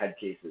absolute head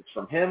cases.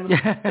 From him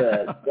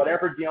to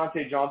whatever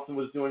Deontay Johnson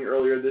was doing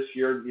earlier this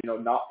year,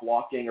 not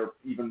blocking or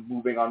even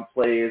moving on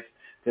plays,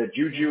 to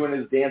Juju and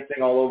his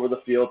dancing all over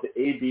the field, to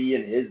AB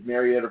and his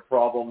myriad of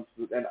problems,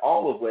 and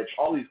all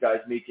these guys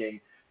making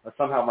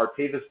somehow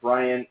Martavis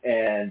Bryant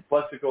and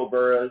Plexico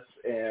Burress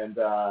and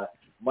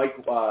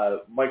Mike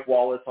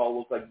Wallace all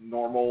look like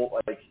normal,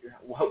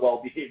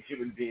 well-behaved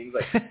human beings.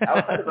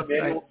 Outside of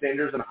Emmanuel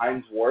Sanders and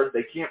Hines Ward,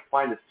 they can't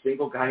find a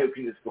single guy who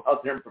can just go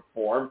out there and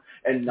perform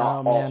and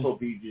not also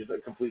be just a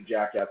complete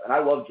jackass. And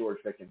I love George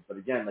Pickens, but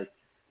again,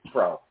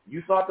 bro,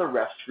 you thought the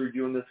refs screwed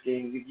you in this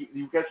game.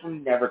 You guys were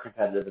never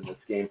competitive in this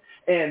game.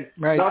 And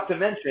not to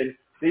mention,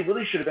 they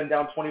really should have been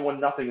down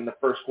 21-0 in the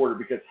first quarter,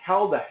 because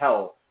how the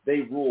hell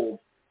they ruled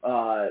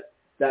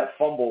that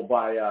fumble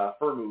by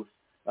Freiermuth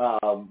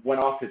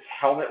went off his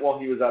helmet while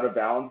he was out of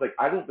bounds.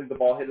 I don't think the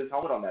ball hit his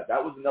helmet on that.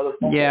 That was another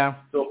fumble. Yeah.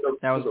 So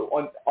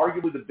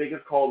arguably the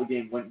biggest call of the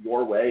game went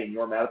your way, and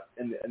you're mad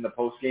in the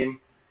post game.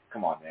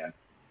 Come on, man.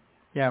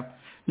 Yeah.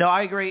 No,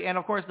 I agree. And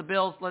of course the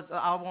Bills.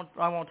 I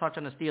won't touch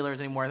on the Steelers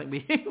anymore. I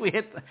think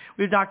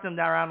we've knocked them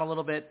around a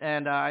little bit,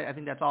 and I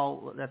think that's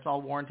all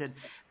warranted.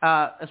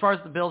 As far as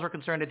the Bills are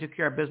concerned, they took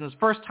care of business.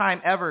 First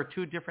time ever,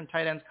 2 different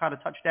tight ends caught a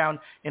touchdown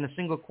in a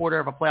single quarter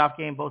of a playoff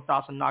game. Both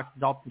Dawson Knox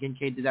and Dalton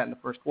Kincaid did that in the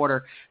first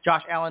quarter.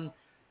 Josh Allen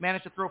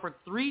managed to throw for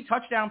 3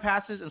 touchdown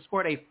passes and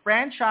scored a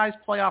franchise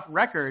playoff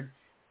record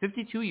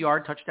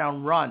 52-yard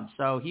touchdown run.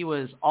 So he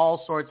was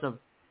all sorts of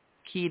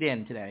keyed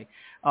in today,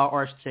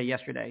 or I should say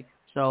yesterday.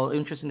 So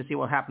interesting to see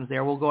what happens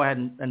there. We'll go ahead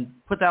and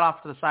put that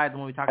off to the side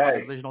when we talk about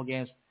the divisional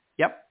games.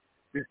 Yep.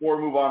 Before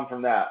we move on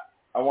from that,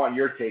 I want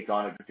your take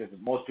on it, because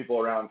most people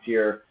around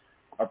here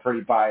are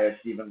pretty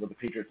biased, even with the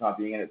Patriots not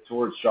being in it,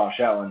 towards Josh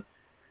Allen.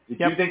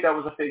 Did you think that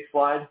was a fake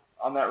slide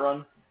on that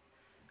run?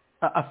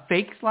 A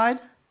fake slide?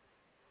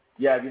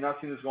 Yeah. Have you not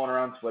seen this going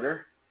around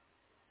Twitter?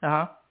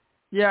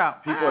 Yeah.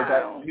 People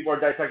are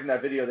dissecting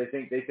that video. They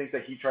think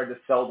that he tried to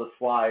sell the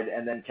slide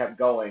and then kept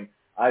going.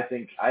 I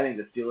think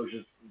the Steelers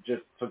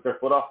just took their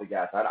foot off the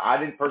gas. I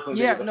didn't personally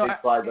think it was a fake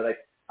slide, but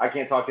I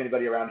can't talk to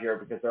anybody around here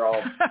because they're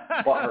all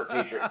butthurt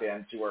Patriot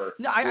fans who are.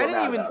 No, I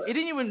didn't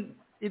even.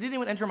 It didn't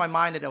even enter my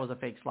mind that it was a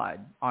fake slide,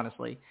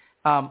 honestly,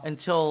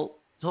 until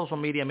social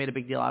media made a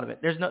big deal out of it.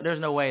 There's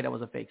no way that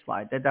was a fake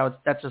slide.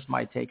 That's just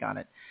my take on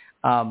it.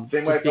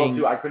 Same way I felt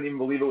too. I couldn't even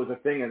believe it was a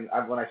thing, and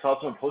when I saw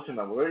someone posting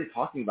about, what are they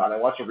talking about? I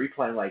watched a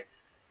replay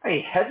and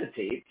he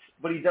hesitates,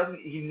 but he doesn't.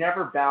 He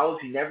never bows.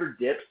 He never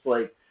dips.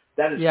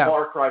 That is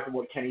far cry from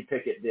what Kenny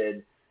Pickett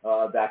did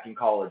back in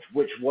college,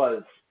 which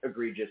was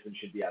egregious and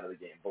should be out of the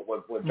game. But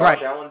what Josh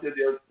Allen did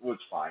there was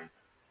fine.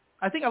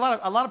 I think a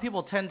lot of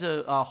people tend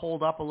to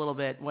hold up a little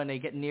bit when they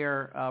get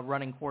near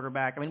running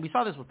quarterback. I mean, we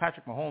saw this with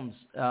Patrick Mahomes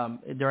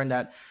during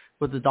that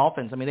with the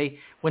Dolphins. I mean,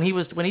 when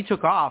he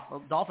took off, the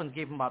Dolphins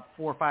gave him about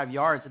 4 or 5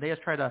 yards, and they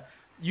just tried to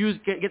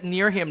get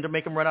near him to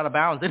make him run out of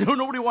bounds.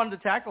 Nobody wanted to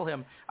tackle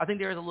him. I think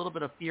there is a little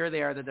bit of fear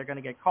there that they're going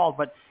to get called,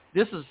 but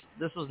this was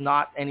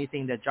not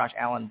anything that Josh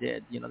Allen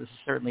did. This is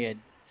certainly a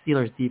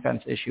Steelers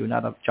defense issue,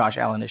 not a Josh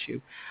Allen issue.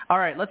 All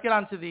right, let's get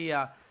on to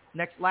the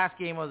last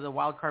game of the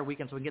wild card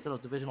weekend, so we can get to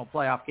those divisional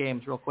playoff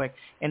games real quick.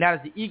 And that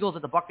is the Eagles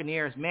at the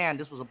Buccaneers. Man,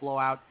 this was a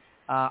blowout.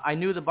 I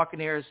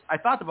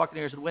thought the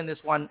Buccaneers would win this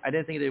one. I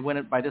didn't think they'd win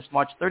it by this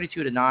much,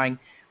 32-9.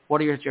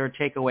 What are your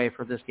takeaway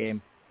for this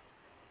game?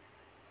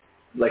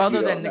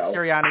 Other than Nick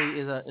Sirianni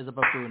is a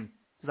buffoon,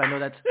 because I know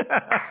that's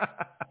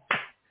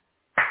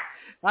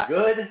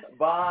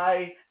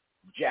goodbye,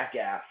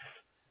 jackass.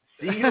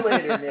 See you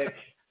later, Nick.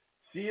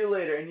 See you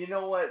later. And you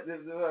know what?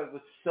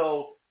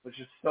 Which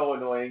is so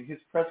annoying. His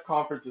press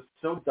conference was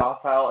so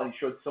docile, and he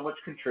showed so much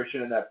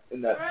contrition in that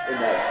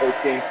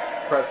post-game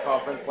press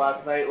conference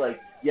last night.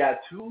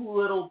 Too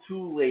little,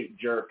 too late,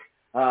 jerk.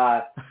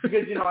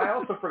 Because I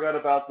also forgot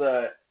about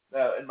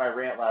in my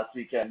rant last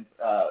weekend.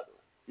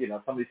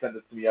 Somebody sent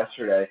this to me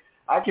yesterday.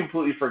 I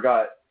completely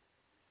forgot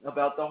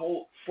about the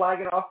whole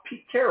slagging off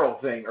Pete Carroll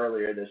thing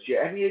earlier this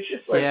year. I mean, it's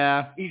just like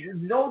he's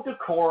no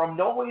decorum,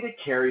 no way to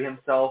carry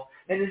himself,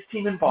 and his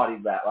team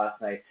embodied that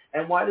last night.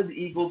 And why did the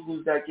Eagles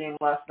lose that game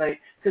last night?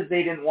 Because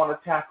they didn't want to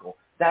tackle.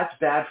 That's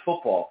bad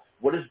football.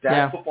 What does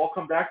bad football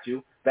come back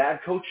to?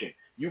 Bad coaching.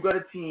 You got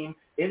a team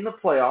in the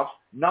playoffs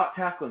not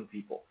tackling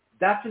people.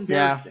 That's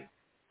embarrassing.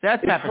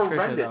 That's Matt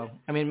Patricia, though.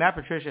 I mean, Matt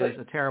Patricia is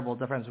a terrible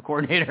defensive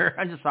coordinator.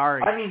 I'm just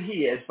sorry. I mean,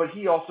 he is, but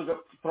he also got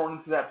thrown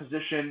into that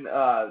position,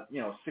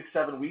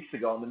 6-7 weeks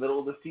ago in the middle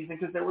of the season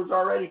because there was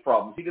already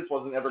problems. He just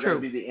wasn't ever going to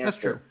be the answer.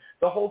 That's true.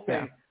 The whole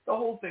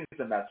thing is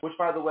a mess. Which,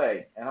 by the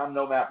way, and I'm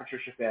no Matt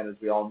Patricia fan, as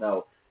we all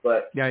know,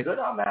 but good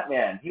on that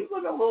man. He's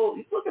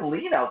looking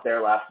lean out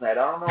there last night.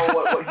 I don't know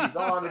what he's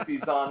on. If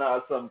he's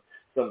on some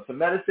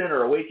medicine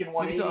or Awaken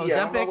 180. I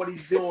don't know what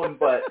he's doing,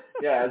 but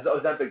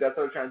Ozempic. That's what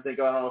I was trying to think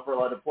of. I don't know if we're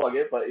allowed to plug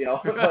it, but I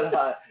don't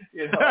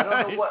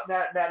know what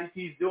Matty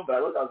P's doing. But I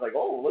was like,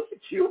 oh, look at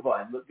you,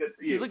 bud. Look good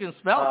for you. He's looking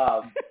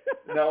svelte.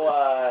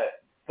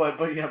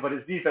 But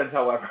his defense,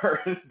 however,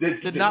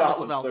 did not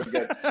look so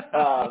good.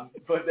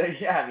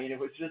 It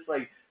was just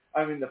like,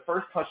 the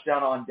first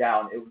touchdown on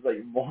down, it was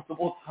like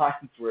multiple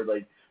times where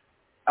like,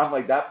 I'm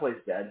like, that play's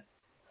dead.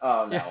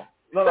 Oh no. Yeah.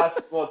 No,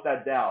 it's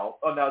that down.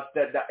 Oh, no,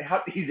 it's that.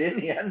 He's in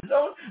the end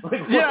zone?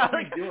 Like, what are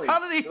they doing? How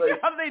did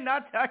they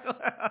not tackle?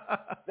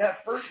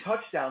 That first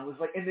touchdown was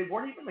like, and they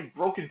weren't even like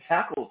broken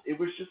tackles. It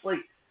was just like,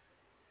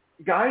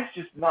 guys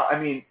just not,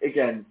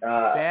 again, it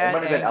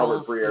might have been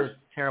Albert Breer.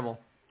 Terrible.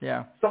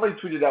 Yeah. Somebody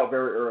tweeted out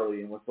very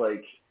early and was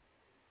like,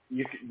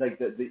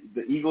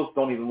 the Eagles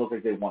don't even look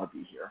like they want to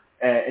be here.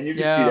 And you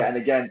can see that. And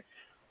again,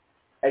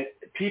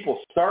 people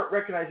start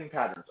recognizing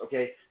patterns,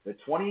 okay?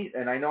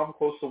 And I know I'm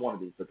close to one of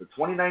these, but the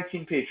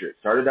 2019 Patriots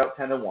started out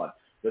 10-1.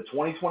 The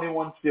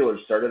 2021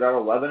 Steelers started out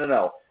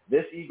 11-0.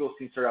 This Eagles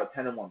team started out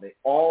 10-1. They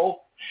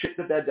all shit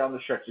the bed down the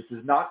stretch. This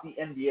is not the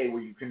NBA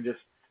where you can just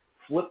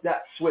flip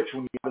that switch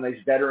when you have a nice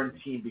veteran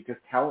team because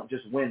talent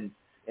just wins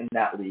in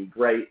that league,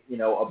 right?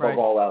 Above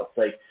all else.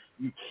 Like,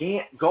 you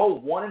can't go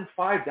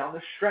 1-5 down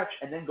the stretch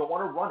and then go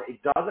on a run.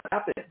 It doesn't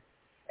happen.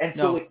 And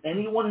so,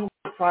 anyone who was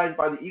surprised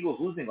by the Eagles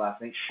losing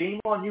last night, shame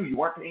on you. You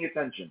weren't paying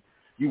attention.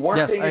 You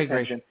weren't paying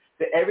attention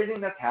to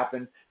everything that's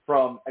happened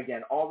from,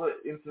 again, all the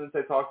incidents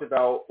I talked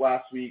about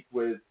last week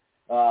with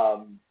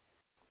with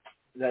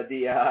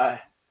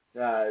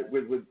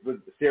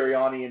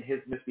Sirianni and his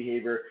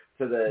misbehavior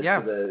to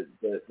the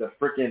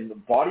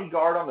freaking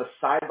bodyguard on the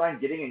sideline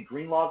getting in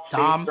Greenlaw's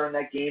face during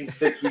that game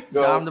 6 weeks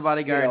ago. Dom, the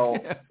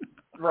bodyguard.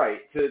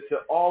 Right, to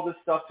all this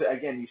stuff.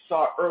 You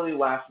saw it early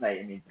last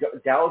night.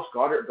 Dallas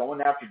Goedert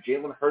going after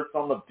Jalen Hurts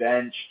on the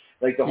bench,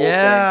 like the whole thing.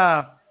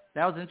 Yeah,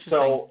 that was interesting.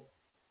 So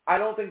I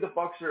don't think the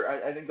Bucs are.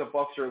 I think the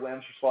Bucs are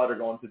lambs for slaughter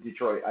going to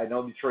Detroit. I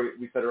know Detroit.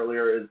 We said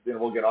earlier is, and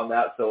we'll get on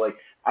that. So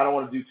I don't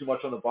want to do too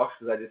much on the Bucs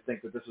because I just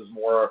think that this is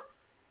more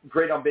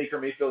great on Baker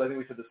Mayfield. I think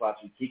we said this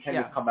last week. He can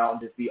just come out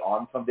and just be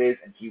on some days,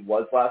 and he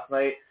was last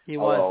night. He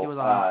was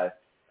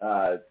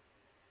on.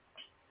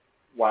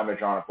 Why am I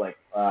drawing a blank?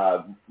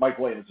 Mike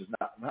Williams is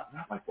not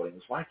Mike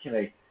Williams. Why can't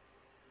I?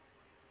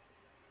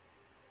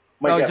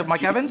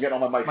 Mike Evans? Get on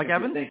my mic. Mike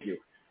Evans? Thank you.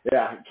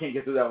 Yeah, you can't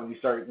get through that when you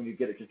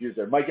get it confused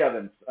there. Mike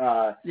Evans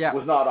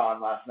was not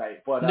on last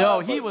night. But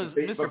he was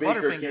Mr. But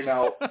Baker came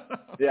out.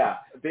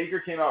 Baker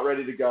came out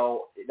ready to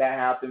go. That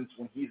happens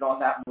when he's on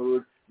that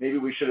mood. Maybe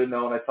we should have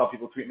known. I saw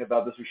people tweeting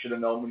about this. We should have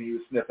known when he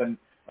was sniffing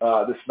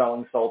the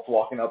smelling salts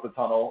walking out the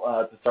tunnel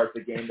to start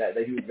the game that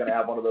he was going to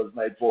have one of those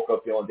nights, woke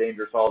up feeling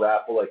dangerous, all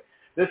that. But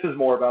this is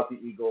more about the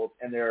Eagles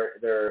and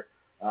their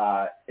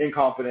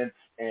incompetence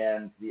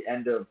and the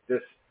end of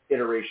this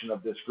iteration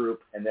of this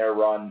group and their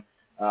run.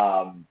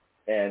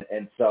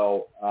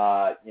 So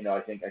I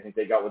think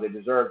they got what they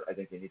deserved. I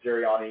think they need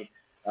Sirianni,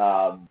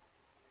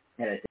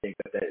 and I think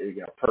that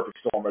perfect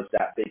storm was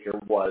that Baker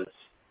was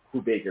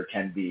who Baker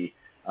can be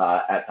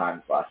at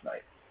times last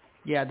night.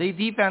 Yeah, the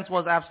defense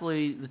was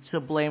absolutely to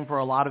blame for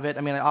a lot of it.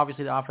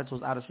 Obviously the offense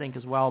was out of sync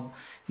as well.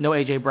 No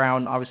A.J.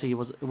 Brown, obviously,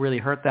 really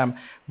hurt them.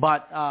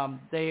 But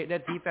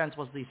that defense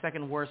was the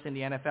second worst in the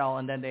NFL,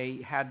 and then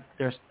they had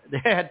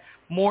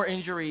more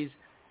injuries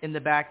in the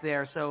back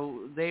there,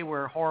 so they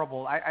were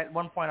horrible. At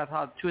one point, I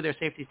thought two of their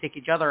safeties take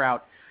each other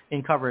out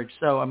in coverage.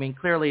 So,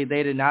 clearly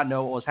they did not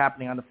know what was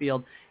happening on the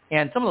field.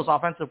 And some of those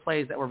offensive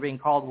plays that were being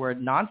called were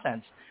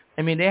nonsense.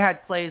 They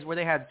had plays where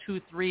they had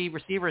 2-3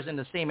 receivers in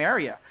the same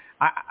area.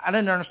 I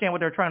didn't understand what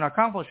they were trying to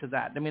accomplish with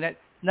that.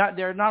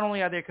 Not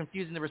only are they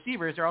confusing the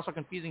receivers, they're also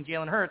confusing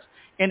Jalen Hurts,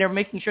 and they're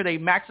making sure they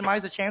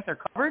maximize the chance they're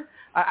covered.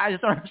 I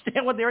just don't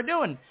understand what they were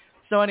doing.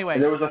 So anyway.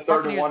 And there was a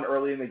 3rd and 1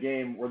 early in the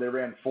game where they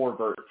ran 4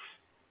 verts.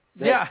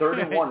 They had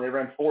 3rd and 1. They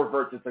ran 4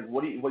 verts. It's like,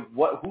 what are you doing?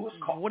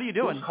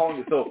 Who's calling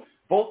it? So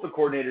both the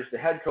coordinators, the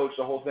head coach,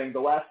 the whole thing. The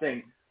last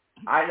thing,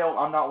 I'm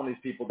not one of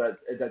these people that's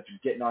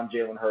getting on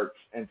Jalen Hurts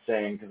and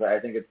saying, because I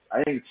think it's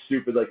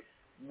stupid.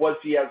 Was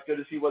he as good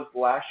as he was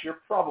last year?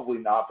 Probably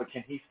not. But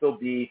can he still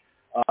be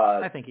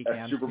I think he can.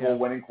 A Super Bowl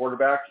winning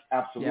quarterback?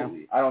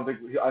 Absolutely. Yeah. I don't think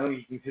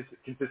he can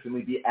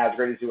consistently be as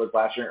great as he was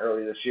last year and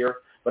early this year.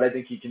 But I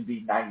think he can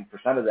be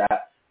 90% of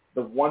that.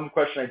 the one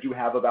question I do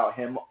have about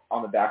him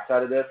on the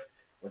backside of this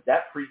was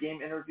that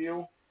pregame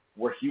interview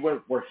where he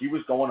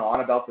was going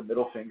on about the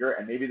middle finger,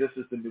 and maybe this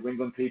is the New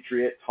England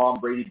Patriot, Tom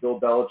Brady, Bill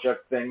Belichick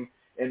thing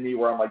in me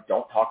where I'm like,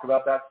 don't talk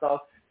about that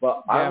stuff.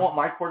 But I want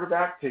my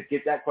quarterback to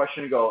get that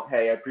question and go,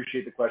 hey, I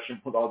appreciate the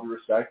question with all due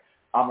respect.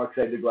 I'm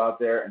excited to go out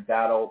there and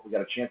battle. We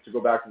got a chance to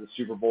go back to the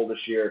Super Bowl this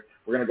year.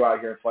 We're going to go out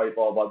here and fight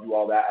ball, do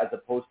all that, as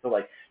opposed to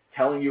like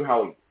telling you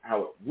how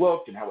it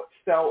looked and how it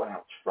felt and how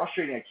it's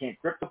frustrating. I can't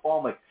grip the ball.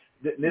 I'm like,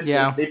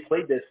 they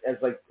played this as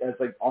like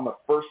on the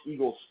first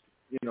Eagles,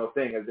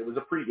 thing. As it was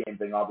a pregame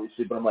thing,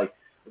 obviously, but I'm like,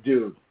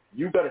 dude,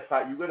 you got to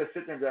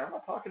sit there and be like, I'm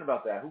not talking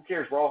about that. Who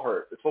cares? We're all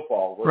hurt. It's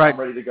football. I'm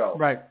ready to go.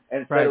 Right.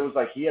 And instead it was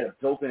like he had a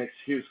built-in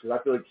excuse because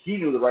I feel like he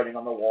knew the writing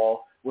on the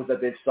wall was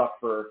that they've sucked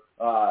for,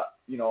 a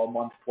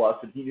month plus,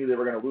 and he knew they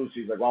were going to lose.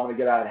 So he's like, well, I'm going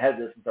to get out ahead of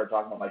this and start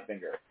talking about my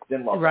finger.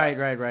 Didn't love that.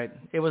 Right.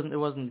 It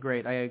wasn't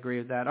great. I agree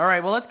with that. All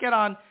right, well, let's get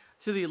on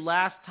to the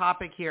last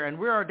topic here, and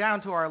we are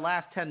down to our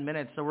last 10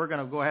 minutes, so we're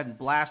going to go ahead and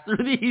blast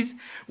through these.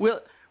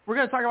 We're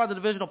going to talk about the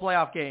divisional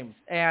playoff games,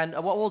 and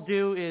what we'll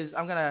do is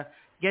I'm going to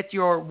get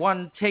your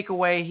one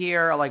takeaway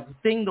here, like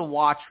thing to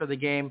watch for the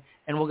game,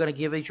 and we're going to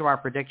give each of our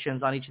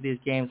predictions on each of these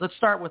games. Let's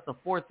start with the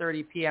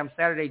 4:30 p.m.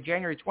 Saturday,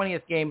 January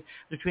 20th game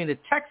between the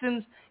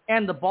Texans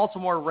and the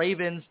Baltimore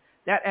Ravens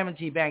at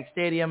M&T Bank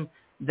Stadium.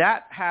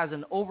 That has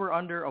an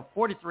over-under of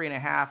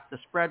 43.5. The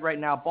spread right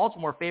now,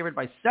 Baltimore favored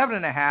by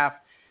 7.5.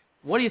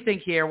 What do you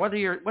think here?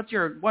 What's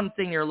your one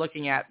thing you're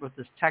looking at with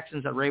this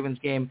Texans at Ravens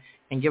game,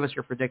 and give us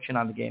your prediction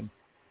on the game?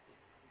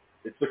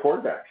 It's the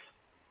quarterbacks.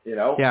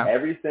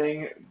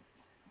 Everything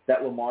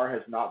that Lamar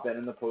has not been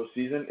in the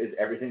postseason is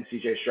everything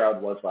C.J.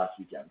 Stroud was last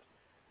weekend.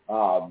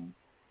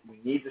 We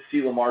need to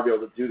see Lamar be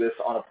able to do this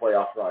on a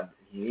playoff run.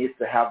 He needs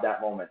to have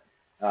that moment.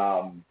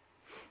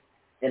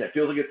 And it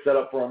feels like it's set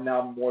up for him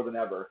now more than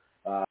ever.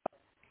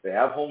 They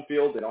have home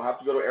field. They don't have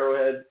to go to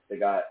Arrowhead. They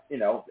got,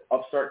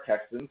 upstart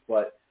Texans,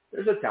 but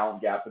there's a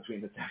talent gap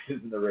between the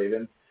Texans and the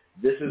Ravens.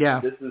 This is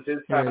his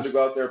time to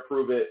go out there,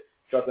 prove it,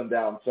 shut them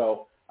down.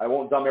 So I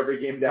won't dumb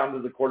every game down to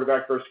the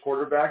quarterback versus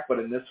quarterback, but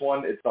in this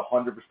one, it's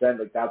 100%.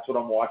 Like, that's what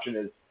I'm watching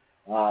is,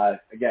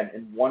 again,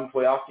 in one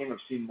playoff game, I've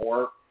seen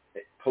more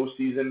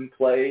postseason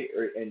play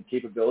and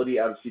capability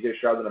out of C.J.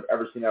 Stroud than I've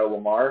ever seen out of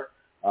Lamar.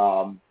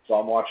 So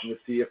I'm watching to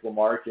see if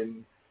Lamar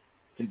can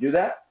do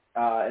that,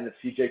 and if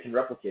C.J. can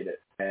replicate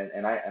it.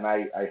 And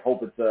I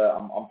hope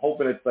I'm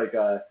hoping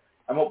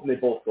they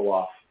both go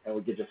off and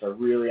we get just a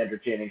really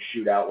entertaining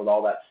shootout with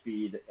all that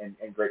speed and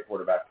great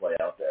quarterback play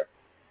out there.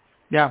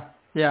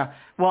 Yeah.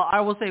 Well, I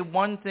will say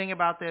one thing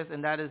about this,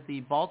 and that is the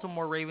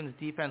Baltimore Ravens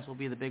defense will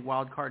be the big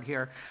wild card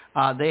here.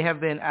 They have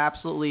been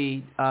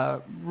absolutely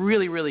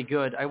really, really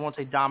good. I won't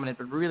say dominant,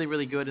 but really,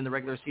 really good in the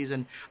regular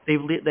season.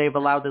 They've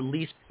allowed the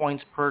least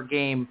points per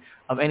game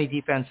of any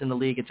defense in the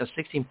league. It's just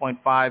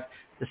 16.5,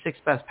 the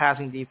sixth best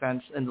passing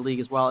defense in the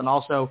league as well. And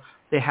also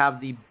they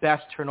have the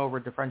best turnover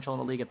differential in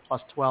the league at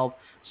plus 12.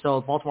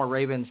 So Baltimore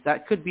Ravens,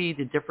 that could be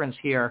the difference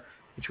here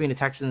between the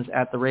Texans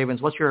at the Ravens.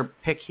 What's your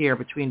pick here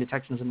between the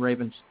Texans and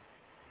Ravens?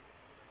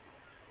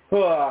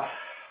 I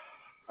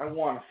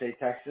want to say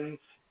Texans,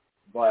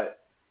 but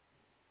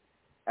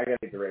I got to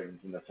take the Ravens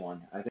in this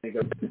one. I think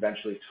they'll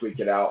eventually squeak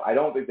it out. I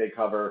don't think they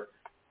cover.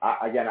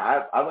 I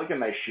like a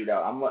nice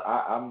shootout.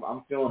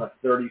 I'm feeling a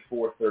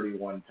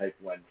 34-31 type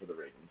win for the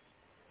Ravens.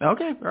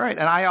 Okay, all right.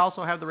 And I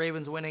also have the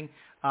Ravens winning.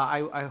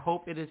 I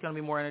hope it is going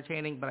to be more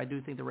entertaining, but I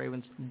do think the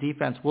Ravens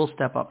defense will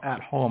step up at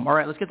home. All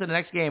right, let's get to the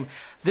next game.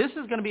 This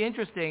is going to be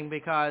interesting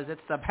because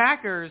it's the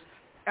Packers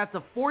at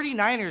the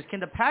 49ers. Can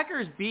the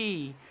Packers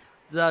be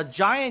the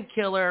giant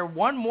killer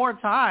one more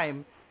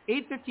time?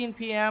 8:15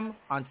 p.m.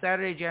 on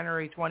Saturday,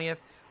 January 20th.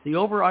 The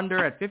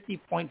over-under at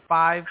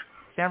 50.5.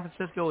 San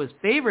Francisco is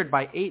favored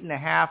by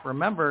 8.5.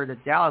 Remember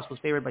that Dallas was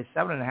favored by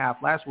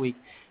 7.5 last week.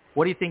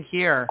 What do you think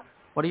here?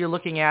 What are you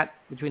looking at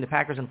between the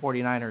Packers and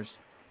 49ers?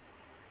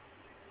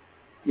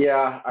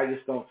 Yeah, I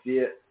just don't see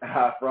it.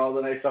 For all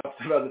the nice stuff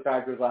about the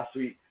Packers last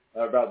week,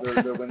 about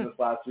their win this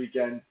last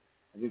weekend,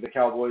 I think the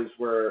Cowboys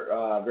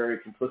were very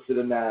complicit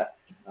in that.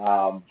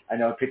 I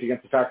know I picked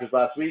against the Packers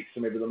last week,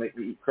 so maybe they'll make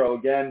me eat crow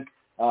again.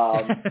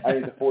 I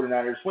think the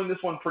 49ers win this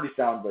one pretty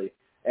soundly.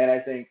 And I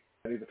think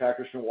the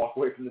Packers can walk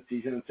away from the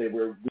season and say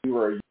we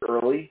were a year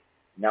early.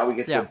 Now we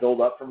get to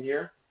build up from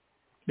here.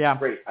 Yeah.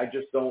 Great.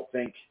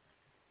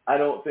 I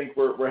don't think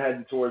we're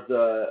heading towards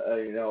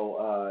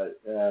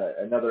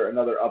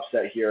another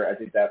upset here. I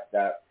think that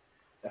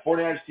the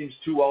 49ers team's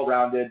too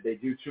well-rounded. They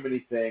do too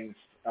many things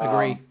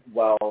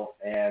well,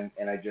 and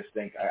I just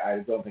think I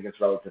don't think it's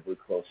relatively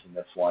close in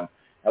this one.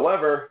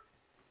 However,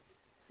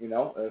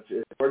 if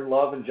Jordan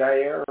Love and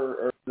Jair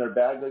are in their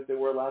bag like they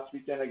were last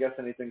weekend, I guess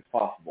anything's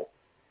possible.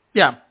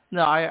 Yeah,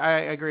 no, I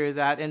agree with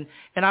that. And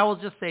I will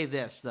just say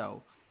this,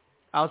 though.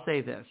 I'll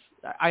say this.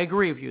 I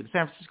agree with you. The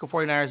San Francisco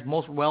 49ers,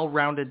 most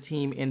well-rounded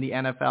team in the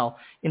NFL.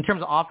 In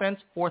terms of offense,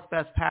 fourth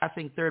best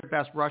passing, third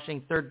best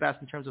rushing, third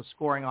best in terms of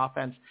scoring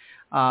offense.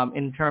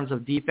 In terms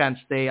of defense,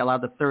 they allow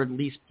the third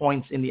least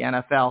points in the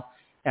NFL.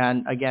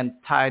 And, again,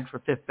 tied for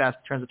fifth best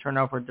in terms of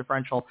turnover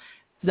differential.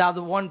 Now,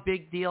 the one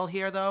big deal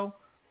here, though,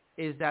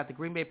 is that the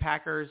Green Bay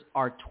Packers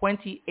are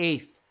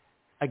 28th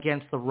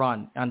against the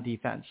run on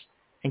defense.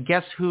 And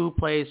guess who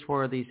plays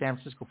for the San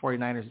Francisco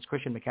 49ers? It's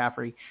Christian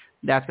McCaffrey.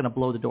 That's going to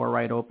blow the door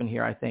right open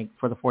here, I think,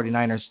 for the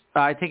 49ers.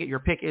 I take it your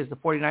pick is the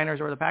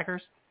 49ers or the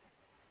Packers?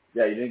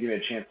 Yeah, you didn't give me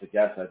a chance to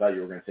guess. I thought you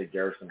were going to say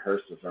Garrison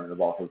Hurst was running the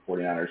ball for the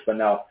 49ers. But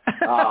no,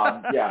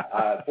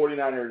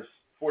 49ers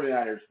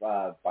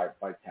by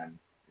 10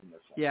 in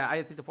this one. Yeah,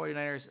 I think the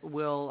 49ers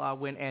will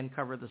win and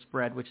cover the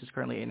spread, which is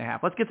currently 8.5.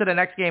 Let's get to the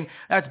next game.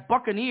 That's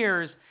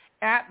Buccaneers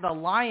at the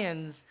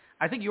Lions.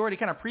 I think you already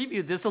kind of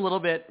previewed this a little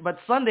bit, but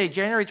Sunday,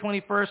 January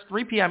 21st,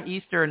 3 p.m.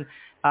 Eastern,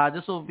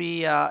 this will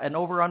be an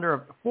over-under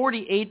of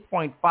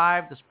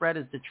 48.5. The spread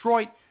is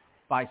Detroit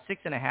by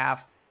 6.5.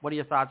 What are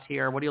your thoughts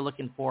here? What are you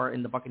looking for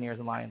in the Buccaneers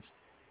and Lions?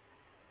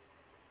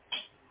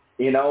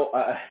 You know,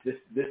 this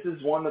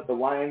is one that the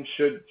Lions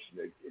should.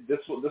 This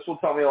will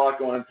tell me a lot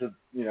going into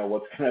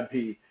what's going to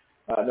be,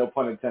 no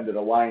pun intended,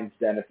 a Lions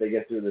den if they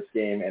get through this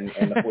game and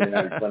the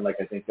 49ers win like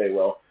I think they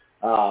will.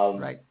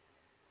 Right.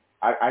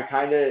 I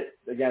kind of,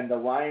 again, the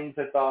Lions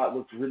I thought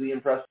looked really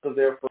impressive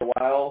there for a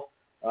while,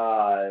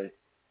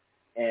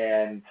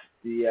 and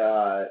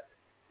that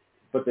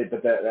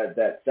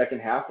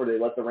second half where they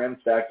let the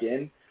Rams back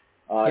in,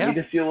 need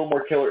to see a little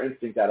more killer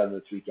instinct out of them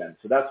this weekend.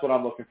 So that's what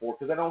I'm looking for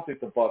because I don't think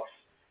the Bucs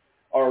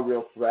are a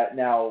real threat.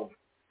 Now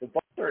the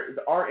Bucs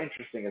are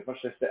interesting as much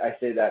as I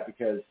say that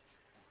because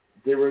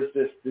there was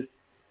this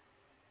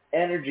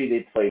energy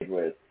they played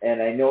with,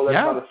 and I know that's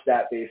not a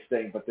stat-based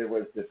thing, but there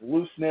was this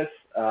looseness.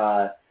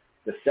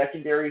 The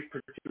secondary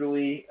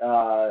particularly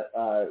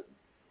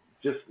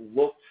just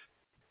looked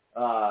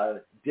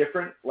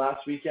different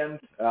last weekend.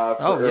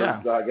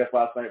 I guess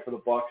last night for the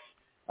Bucs,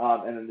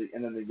 and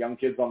then the young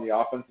kids on the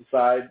offensive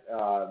side.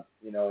 And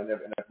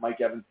if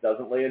Mike Evans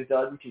doesn't lay a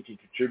dud and can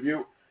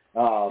contribute,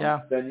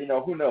 then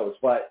who knows?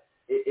 But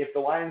if the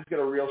Lions get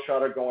a real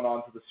shot at going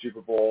on to the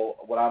Super Bowl,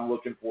 what I'm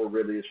looking for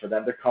really is for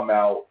them to come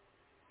out,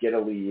 get a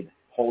lead,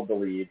 hold the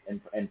lead,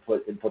 and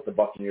put the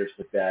Buccaneers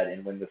to bed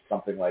and win this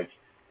something like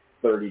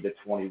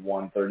 30-21,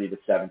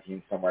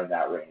 30-17, somewhere in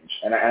that range.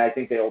 And I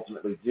think they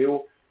ultimately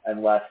do,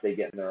 unless they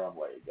get in their own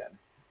way again.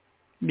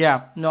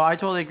 Yeah, no, I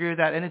totally agree with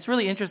that. And it's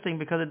really interesting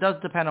because it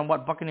does depend on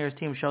what Buccaneers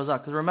team shows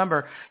up. Because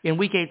remember, in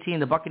Week 18,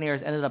 the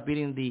Buccaneers ended up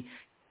beating the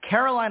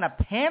Carolina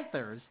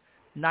Panthers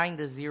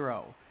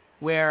 9-0,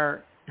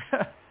 where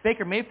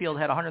Baker Mayfield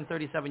had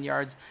 137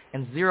 yards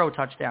and 0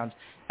 touchdowns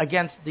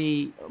against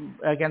the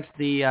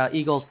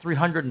Eagles,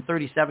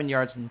 337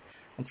 yards and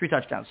 3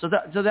 touchdowns. So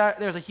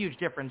there's a huge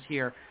difference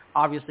here.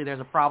 Obviously, there's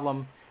a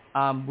problem.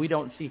 We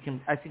don't see.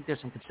 I think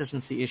there's some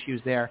consistency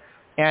issues there.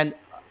 And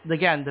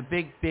again, the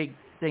big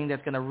thing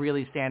that's going to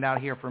really stand out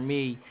here for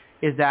me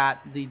is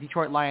that the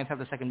Detroit Lions have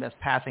the second best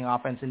passing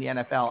offense in the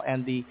NFL,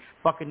 and the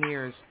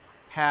Buccaneers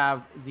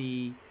have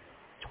the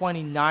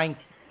 29th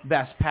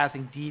best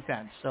passing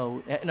defense.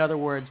 So, in other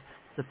words,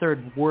 the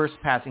third worst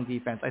passing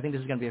defense. I think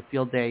this is going to be a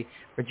field day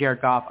for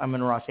Jared Goff,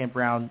 Amon-Ra St.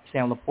 Brown,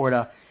 Sam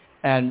Laporta,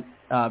 and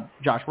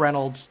Josh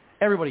Reynolds.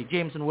 Everybody,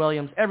 Jameson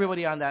Williams,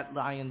 everybody on that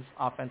Lions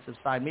offensive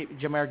side. Maybe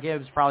Jahmyr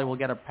Gibbs probably will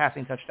get a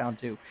passing touchdown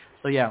too.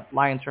 So, yeah,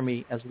 Lions for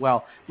me as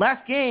well.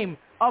 Last game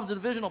of the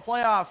divisional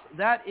playoffs,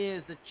 that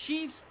is the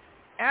Chiefs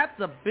at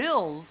the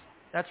Bills.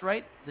 That's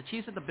right, the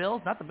Chiefs at the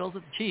Bills, not the Bills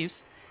at the Chiefs.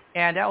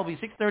 And that will be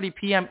 6:30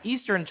 p.m.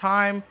 Eastern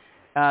time.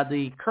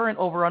 The current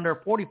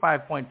over-under,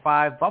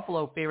 45.5.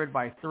 Buffalo favored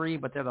by 3,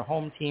 but they're the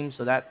home team,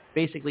 so that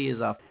basically is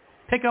a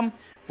pick-em.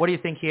 What do you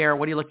think here?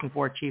 What are you looking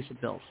for, Chiefs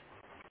and Bills?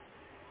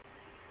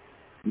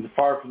 I'm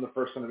far from the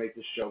first one to make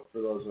this joke for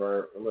those of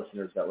our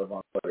listeners that live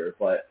on Twitter,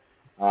 but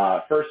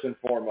first and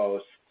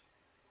foremost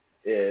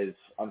is,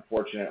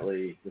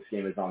 unfortunately, this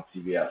game is on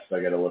CBS, so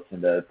I got to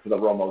listen to the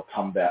Romo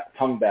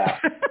tongue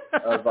back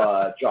of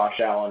Josh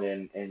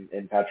Allen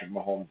and Patrick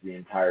Mahomes the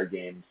entire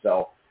game.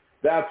 So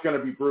that's going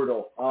to be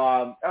brutal.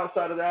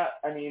 Outside of that,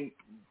 I mean,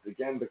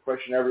 again, the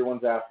question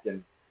everyone's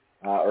asking,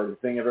 or the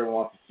thing everyone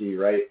wants to see,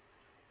 right?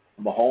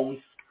 Mahomes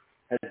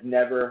has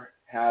never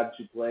had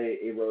to play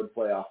a road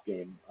playoff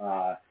game.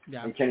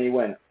 And can he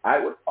win? I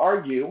would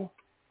argue,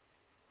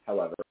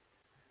 however,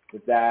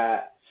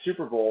 that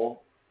Super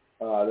Bowl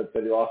that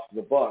he lost to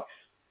the Bucs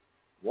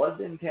was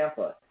in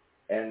Tampa.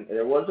 And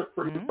there was a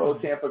pretty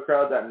pro-Tampa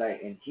crowd that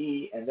night, and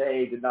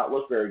they did not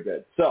look very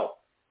good. So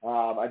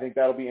I think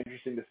that'll be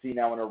interesting to see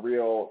now in a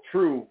real,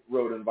 true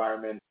road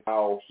environment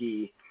how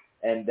he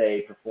and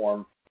they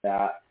perform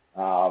that.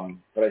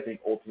 But I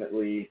think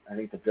ultimately,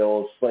 the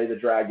Bills slay the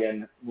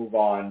dragon, move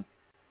on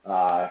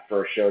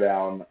for a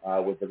showdown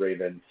with the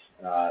Ravens.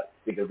 I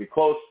think it'll be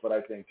close, but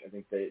I think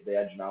they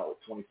edge them out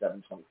with 27-24,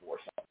 something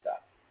like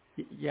that.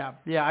 Yeah.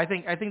 I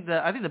think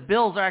the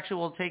Bills actually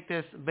will take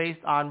this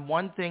based on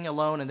one thing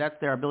alone, and that's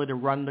their ability to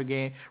run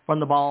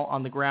the ball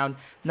on the ground.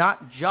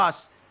 Not just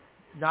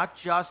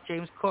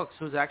James Cooks,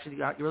 who's actually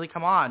really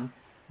come on,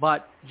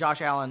 but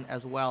Josh Allen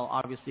as well.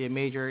 Obviously, a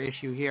major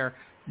issue here.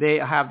 They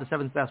have the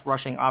 7th best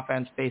rushing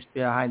offense based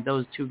behind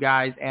those two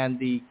guys, and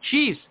the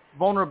Chiefs'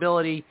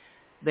 vulnerability.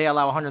 They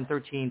allow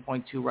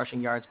 113.2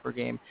 rushing yards per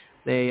game.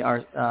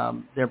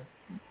 they're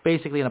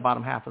basically in the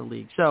bottom half of the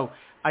league. So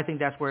I think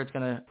that's where it's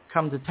going to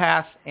come to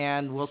pass,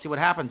 and we'll see what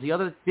happens. The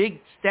other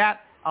big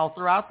stat I'll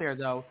throw out there,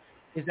 though,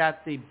 is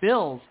that the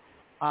Bills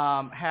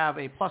have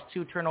a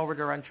 +2 turnover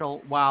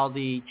differential, while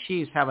the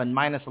Chiefs have a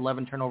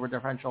 -11 turnover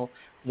differential.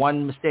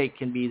 One mistake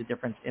can be the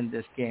difference in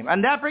this game.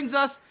 And that brings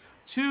us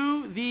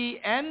to the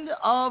end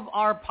of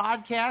our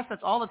podcast.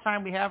 That's all the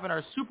time we have in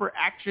our super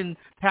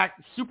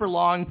action-packed, super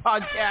long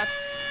podcast,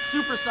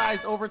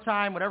 super-sized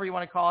overtime, whatever you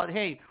want to call it.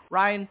 Hey,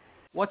 Ryan,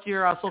 what's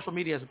your social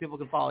media so people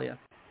can follow you?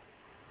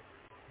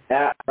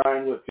 At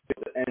Ryan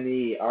Whitfield,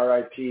 NE,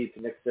 RIP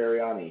to Nick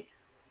Sirianni.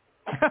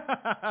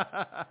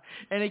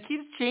 And it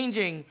keeps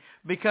changing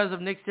because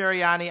of Nick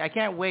Sirianni. I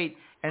can't wait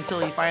until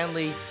he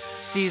finally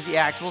sees the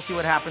act. We'll see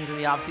what happens in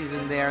the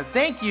offseason there.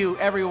 Thank you,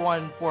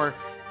 everyone, for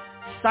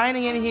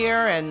signing in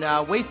here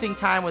and wasting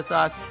time with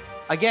us.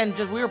 Again,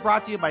 we were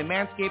brought to you by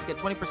Manscaped. Get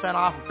 20%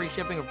 off and free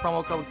shipping with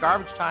promo code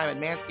GARBAGETIME at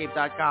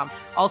manscaped.com.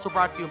 Also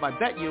brought to you by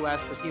BetUS.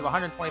 Receive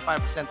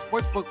 125%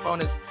 sportsbook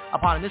bonus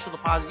upon initial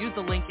deposit. Use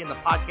the link in the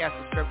podcast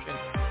description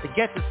to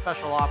get this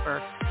special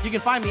offer. You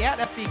can find me at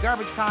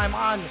FBGarbageTime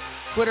on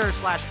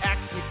Twitter/X.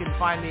 You can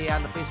find me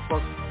on the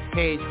Facebook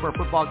page for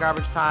Football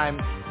Garbage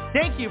Time.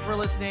 Thank you for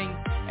listening,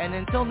 and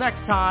until next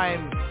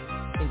time,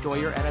 enjoy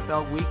your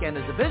NFL weekend,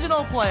 the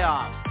divisional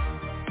playoffs.